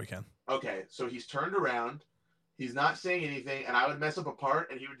 yeah. Yeah, we can. Okay, so he's turned around. He's not saying anything, and I would mess up a part,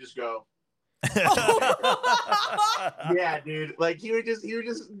 and he would just go, yeah, dude. Like he would just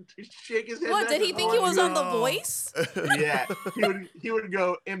shake his head. What, did he think he was on The no. Voice? Yeah, he would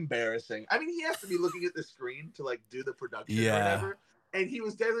go embarrassing. I mean, he has to be looking at the screen to like do the production or whatever. And he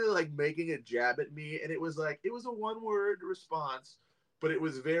was definitely like making a jab at me, and it was a 1-word response, but it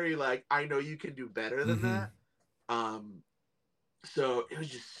was very like, I know you can do better than that. So it was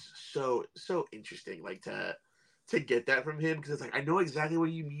just so interesting, like to get that from him, because it's like, I know exactly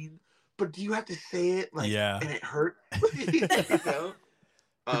what you mean, but do you have to say it like, and it hurt? You know?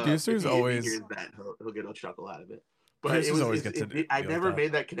 Producers if he always hears that, he'll get a chuckle out of it. But producers always get to do I never that.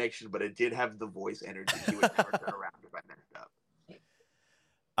 made that connection, but it did have the voice energy. He would never turn around if I messed up.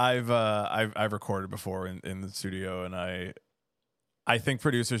 I've recorded before in the studio, and I think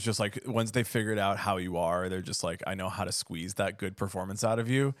producers just like, once they figured out how you are, they're just like, I know how to squeeze that good performance out of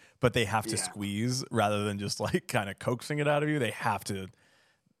you, but they have to squeeze rather than just like kind of coaxing it out of you. They have to.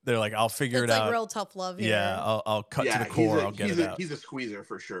 They're like, I'll figure it out. It's like real tough love here. Yeah, I'll cut to the core. I'll get it out. He's a squeezer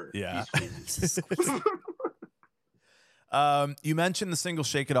for sure. Yeah. You mentioned the single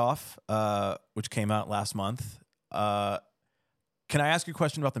 "Shake It Off," which came out last month. Can I ask you a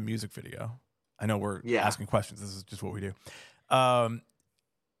question about the music video? I know we're asking questions. This is just what we do.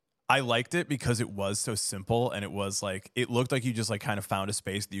 I liked it because it was so simple, and it was like, it looked like you just like kind of found a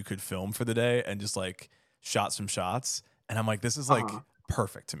space that you could film for the day and just like shot some shots. And I'm like, this is like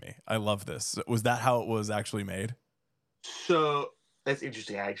perfect to me. I love this. Was that how it was actually made? So that's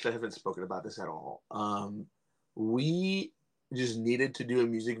interesting. I actually haven't spoken about this at all. We just needed to do a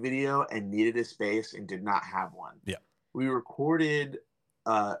music video and needed a space and did not have one. Yeah. We recorded,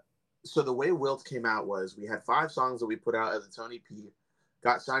 so the way Wilt came out was, we had 5 songs that we put out as a Tony P,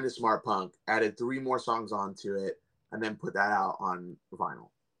 got signed to Smart Punk, added 3 more songs onto it, and then put that out on vinyl.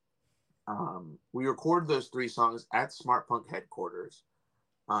 We recorded those 3 songs at Smart Punk headquarters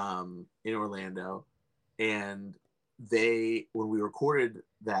in Orlando, and when we recorded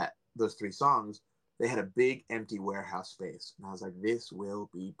those 3 songs, they had a big empty warehouse space, and I was like, this will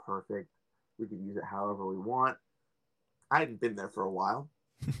be perfect. We can use it however we want. I hadn't been there for a while,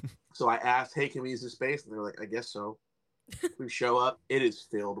 so I asked, hey, can we use this space? And they were like, I guess so. We show up, it is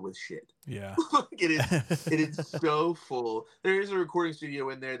filled with shit. Yeah. it is so full. There is a recording studio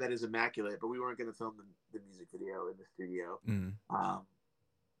in there that is immaculate, but we weren't going to film the music video in the studio.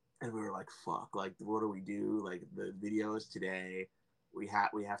 And we were like, fuck, like, what do we do? Like, the video is today. We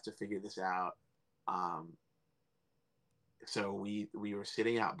have to figure this out. So we were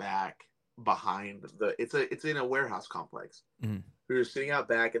sitting out back behind it's in a warehouse complex. We were sitting out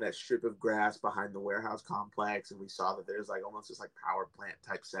back in that strip of grass behind the warehouse complex, and we saw that there's like almost this like power plant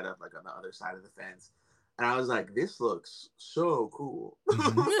type setup like on the other side of the fence. And I was like, this looks so cool.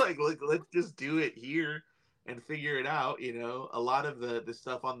 Like, let's just do it here and figure it out. You know, a lot of the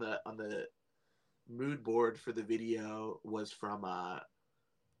stuff on the mood board for the video was from I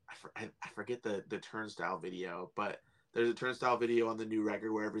forget the Turnstile video, but there's a Turnstile video on the new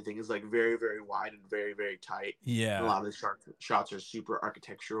record where everything is like very, very wide and very, very tight. Yeah. And a lot of the shots are super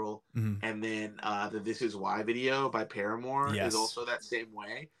architectural. And then the This Is Why video by Paramore is also that same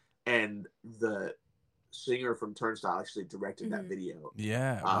way. And the singer from Turnstile actually directed that video.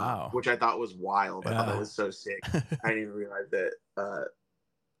 Yeah. Wow. Which I thought was wild. I thought that was so sick. I didn't even realize that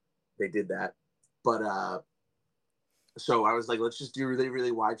they did that. But so I was like, let's just do really,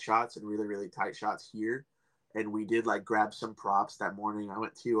 really wide shots and really, really tight shots here. And we did like grab some props that morning. I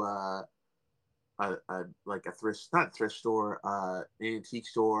went to like a not thrift store, an antique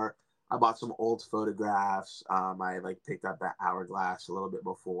store. I bought some old photographs. I like picked up that hourglass a little bit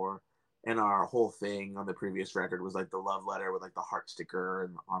before, and our whole thing on the previous record was like the love letter with like the heart sticker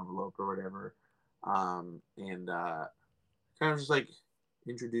and the envelope or whatever, and kind of just like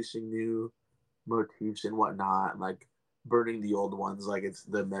introducing new motifs and whatnot, and like burning the old ones. Like it's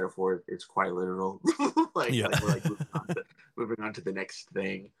the metaphor; it's quite literal. Like, Yeah. like we're like moving on to the next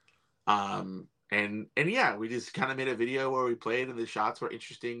thing. And yeah, we just kind of made a video where we played, and the shots were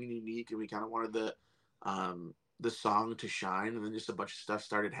interesting and unique, and we kind of wanted the song to shine. And then just a bunch of stuff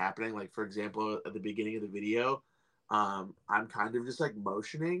started happening. Like for example, at the beginning of the video, I'm kind of just like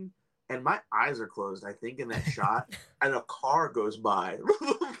motioning, and my eyes are closed, I think, in that shot, and a car goes by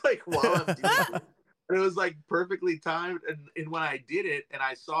like while I'm doing it. And it was like perfectly timed. And when I did it, and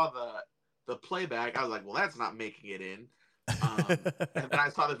I saw the playback, I was like, well, that's not making it in. And then I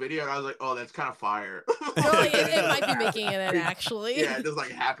saw the video and I was like, oh, that's kind of fire. No, like, it might be making it in, actually. Yeah, it just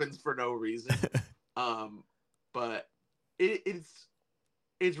like happens for no reason. But it's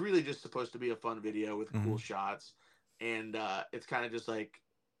really just supposed to be a fun video with cool shots, and it's kind of just like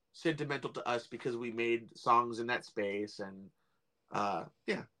sentimental to us because we made songs in that space, and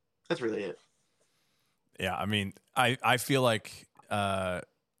yeah, that's really it. Yeah, I mean, I feel like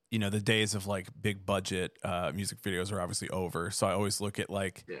you know, the days of like big budget music videos are obviously over. So I always look at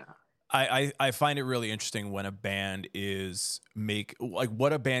like, I find it really interesting when a band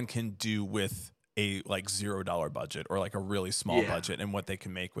what a band can do with a like $0 budget or like a really small budget and what they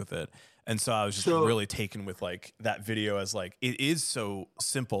can make with it. And so I was just really taken with like that video as like, it is so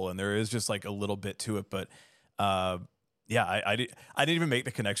simple and there is just like a little bit to it, but yeah, I didn't even make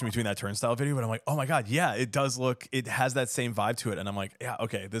the connection between that Turnstile video, but I'm like, oh my God, yeah, it has that same vibe to it. And I'm like, yeah,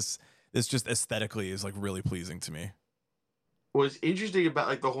 okay, this just aesthetically is like really pleasing to me. What's interesting about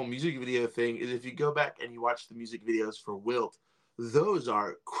like the whole music video thing is if you go back and you watch the music videos for Wilt, those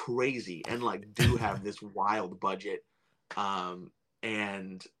are crazy and like do have this wild budget.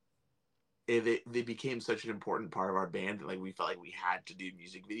 And they became such an important part of our band that like we felt like we had to do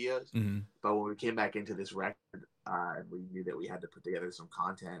music videos. But when we came back into this record, we knew that we had to put together some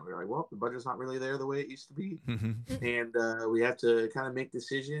content. We were like, well, the budget's not really there the way it used to be, and we have to kind of make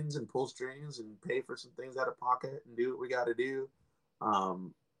decisions and pull strings and pay for some things out of pocket and do what we got to do.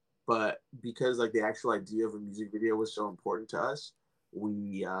 But because like the actual idea of a music video was so important to us,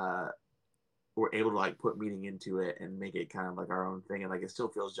 we were able to like put meaning into it and make it kind of like our own thing, and like it still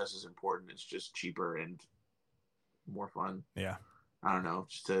feels just as important. It's just cheaper and more fun. Yeah, I don't know,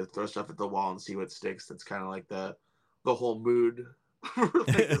 just to throw stuff at the wall and see what sticks. That's kind of like the whole mood for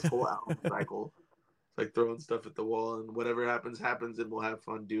like this whole album cycle. It's like throwing stuff at the wall, and whatever happens, and we'll have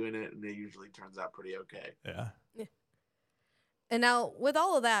fun doing it, and it usually turns out pretty okay. Yeah. And now with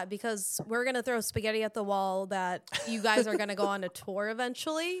all of that, because we're going to throw spaghetti at the wall that you guys are going to go on a tour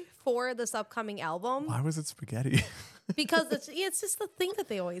eventually for this upcoming album. Why was it spaghetti? Because it's just the thing that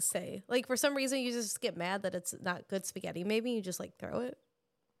they always say. Like for some reason you just get mad that it's not good spaghetti. Maybe you just like throw it.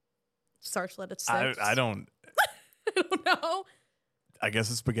 Start to let it sit. I don't I don't know. I guess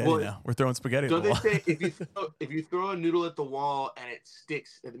it's spaghetti now. We're throwing spaghetti at the wall. Don't they say if you throw a noodle at the wall and it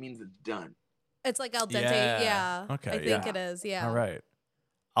sticks, it means it's done? It's like al dente. Yeah. Okay. I think it is. Yeah. All right.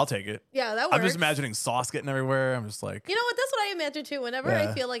 I'll take it. Yeah, that works. I'm just imagining sauce getting everywhere. I'm just like, you know what? That's what I imagine too. Whenever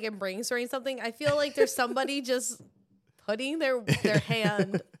I feel like I'm brainstorming something, I feel like there's somebody just putting their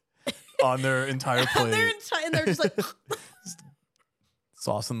hand on their entire plate. And they're just like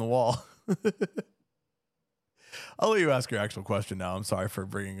sauce in the wall. I'll let you ask your actual question now. I'm sorry for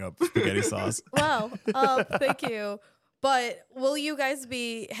bringing up spaghetti sauce. Wow. Thank you. But will you guys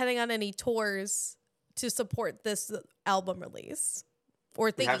be heading on any tours to support this album release? Or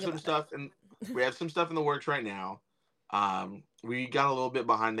thinking we have some stuff in the works right now. We got a little bit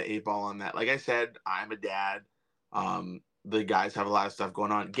behind the 8 ball on that. Like I said, I'm a dad. The guys have a lot of stuff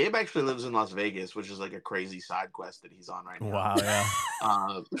going on. Gabe actually lives in Las Vegas, which is like a crazy side quest that he's on right now. Wow, yeah.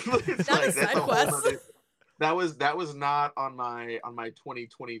 It's not a side quest. That was not on my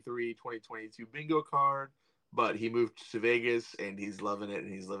 2023, 2022 bingo card. But he moved to Vegas and he's loving it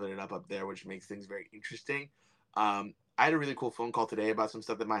and he's living it up there, which makes things very interesting. I had a really cool phone call today about some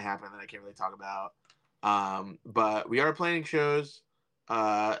stuff that might happen that I can't really talk about. But we are planning shows,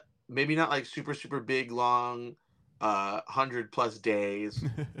 maybe not like super, super big, long, 100+ days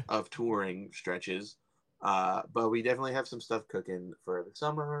of touring stretches. But we definitely have some stuff cooking for the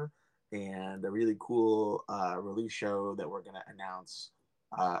summer and a really cool release show that we're going to announce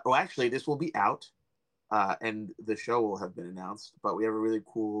Actually, this will be out, and the show will have been announced. But we have a really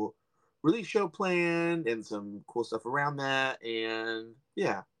cool release show planned and some cool stuff around that. And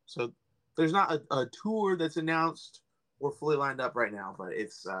yeah, so there's not a tour that's announced or fully lined up right now, but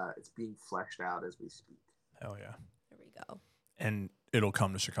it's being fleshed out as we speak. Hell yeah. There we go. And it'll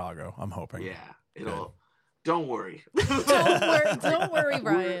come to Chicago, I'm hoping. Yeah, it'll. Good. Don't worry. Don't worry,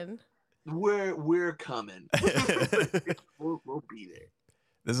 Brian. We're coming. we'll be there.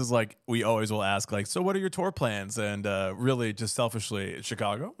 This is like we always will ask, like, so what are your tour plans? And really, just selfishly,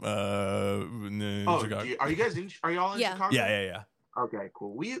 Chicago. Chicago. Are you guys? Are y'all in Chicago? Yeah. Okay,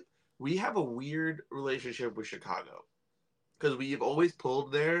 cool. We have a weird relationship with Chicago because we've always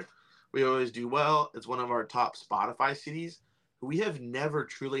pulled there. We always do well. It's one of our top Spotify cities. We have never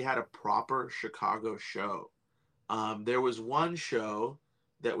truly had a proper Chicago show. There was one show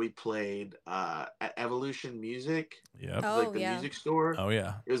that we played at Evolution Music. Yep. Like the music store. Oh,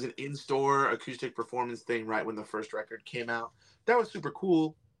 yeah. It was an in-store acoustic performance thing right when the first record came out. That was super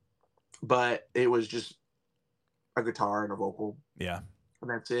cool, but it was just a guitar and a vocal. Yeah. And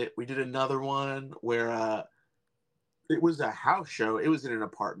that's it. We did another one where it was a house show. It was in an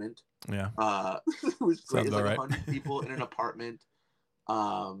apartment. Yeah. It was great. It was like right. 100 people in an apartment.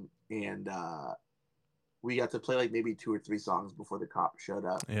 And we got to play like maybe 2 or 3 songs before the cops showed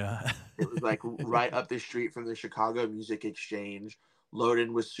up. Yeah. It was like right up the street from the Chicago Music Exchange.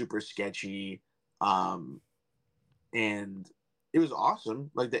 Loden was super sketchy. And it was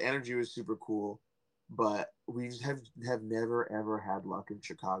awesome. Like the energy was super cool. But we just have never, ever had luck in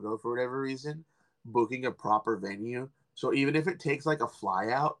Chicago for whatever reason, booking a proper venue. So even if it takes like a fly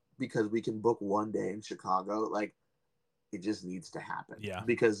out, because we can book one day in Chicago, like it just needs to happen. Yeah.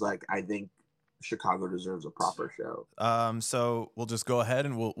 Because like I think Chicago deserves a proper show. So we'll just go ahead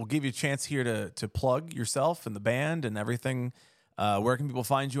and we'll give you a chance here to plug yourself and the band and everything. Where can people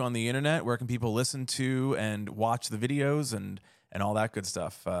find you on the internet? Where can people listen to and watch the videos and all that good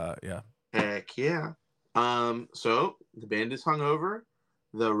stuff? Yeah. Heck yeah. So the band is Hungover.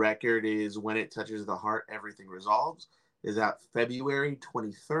 The record is When It Touches the Heart, Everything Resolves. Is out February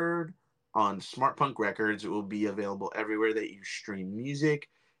 23rd on Smart Punk Records. It will be available everywhere that you stream music,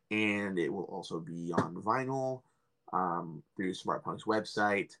 and it will also be on vinyl through Smart Punk's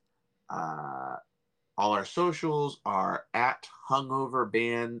website. All our socials are at Hungover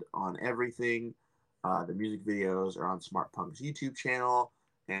Band on everything. The music videos are on Smart Punk's YouTube channel,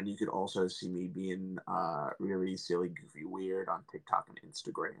 and you could also see me being really silly, goofy, weird on TikTok and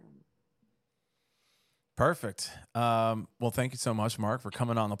Instagram. Perfect. Well, thank you so much, Mark, for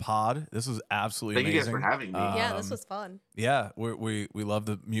coming on the pod. This was absolutely amazing. Thank you guys for having me. Yeah, this was fun. Yeah, we love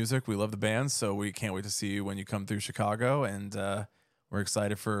the music. We love the band, so we can't wait to see you when you come through Chicago. And we're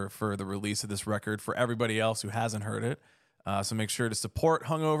excited for the release of this record for everybody else who hasn't heard it. So make sure to support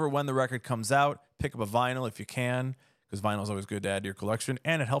Hungover when the record comes out. Pick up a vinyl if you can, because vinyl is always good to add to your collection,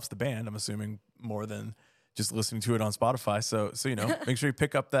 and it helps the band, I'm assuming, more than just listening to it on Spotify. So you know, make sure you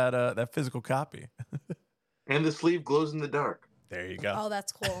pick up that physical copy. And the sleeve glows in the dark. There you go. Oh,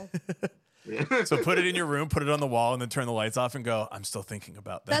 that's cool. So put it in your room, put it on the wall, and then turn the lights off and go, I'm still thinking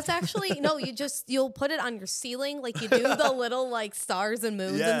about that. That's actually, no, you'll put it on your ceiling like you do the little like stars and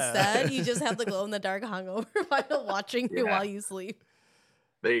moons instead. You just have the glow in the dark Hungover vinyl watching you while you sleep.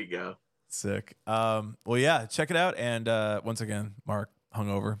 There you go. Sick. Well, yeah, check it out. And once again, Mark,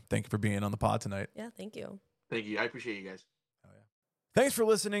 Hungover, thank you for being on the pod tonight. Yeah, thank you. Thank you. I appreciate you guys. Thanks for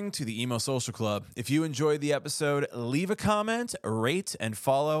listening to the Emo Social Club. If you enjoyed the episode, leave a comment, rate, and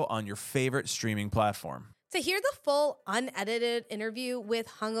follow on your favorite streaming platform. To hear the full, unedited interview with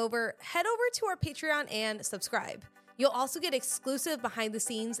Hungover, head over to our Patreon and subscribe. You'll also get exclusive behind the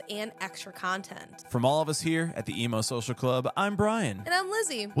scenes and extra content. From all of us here at the Emo Social Club, I'm Brian. And I'm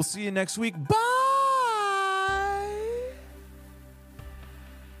Lizzie. We'll see you next week. Bye!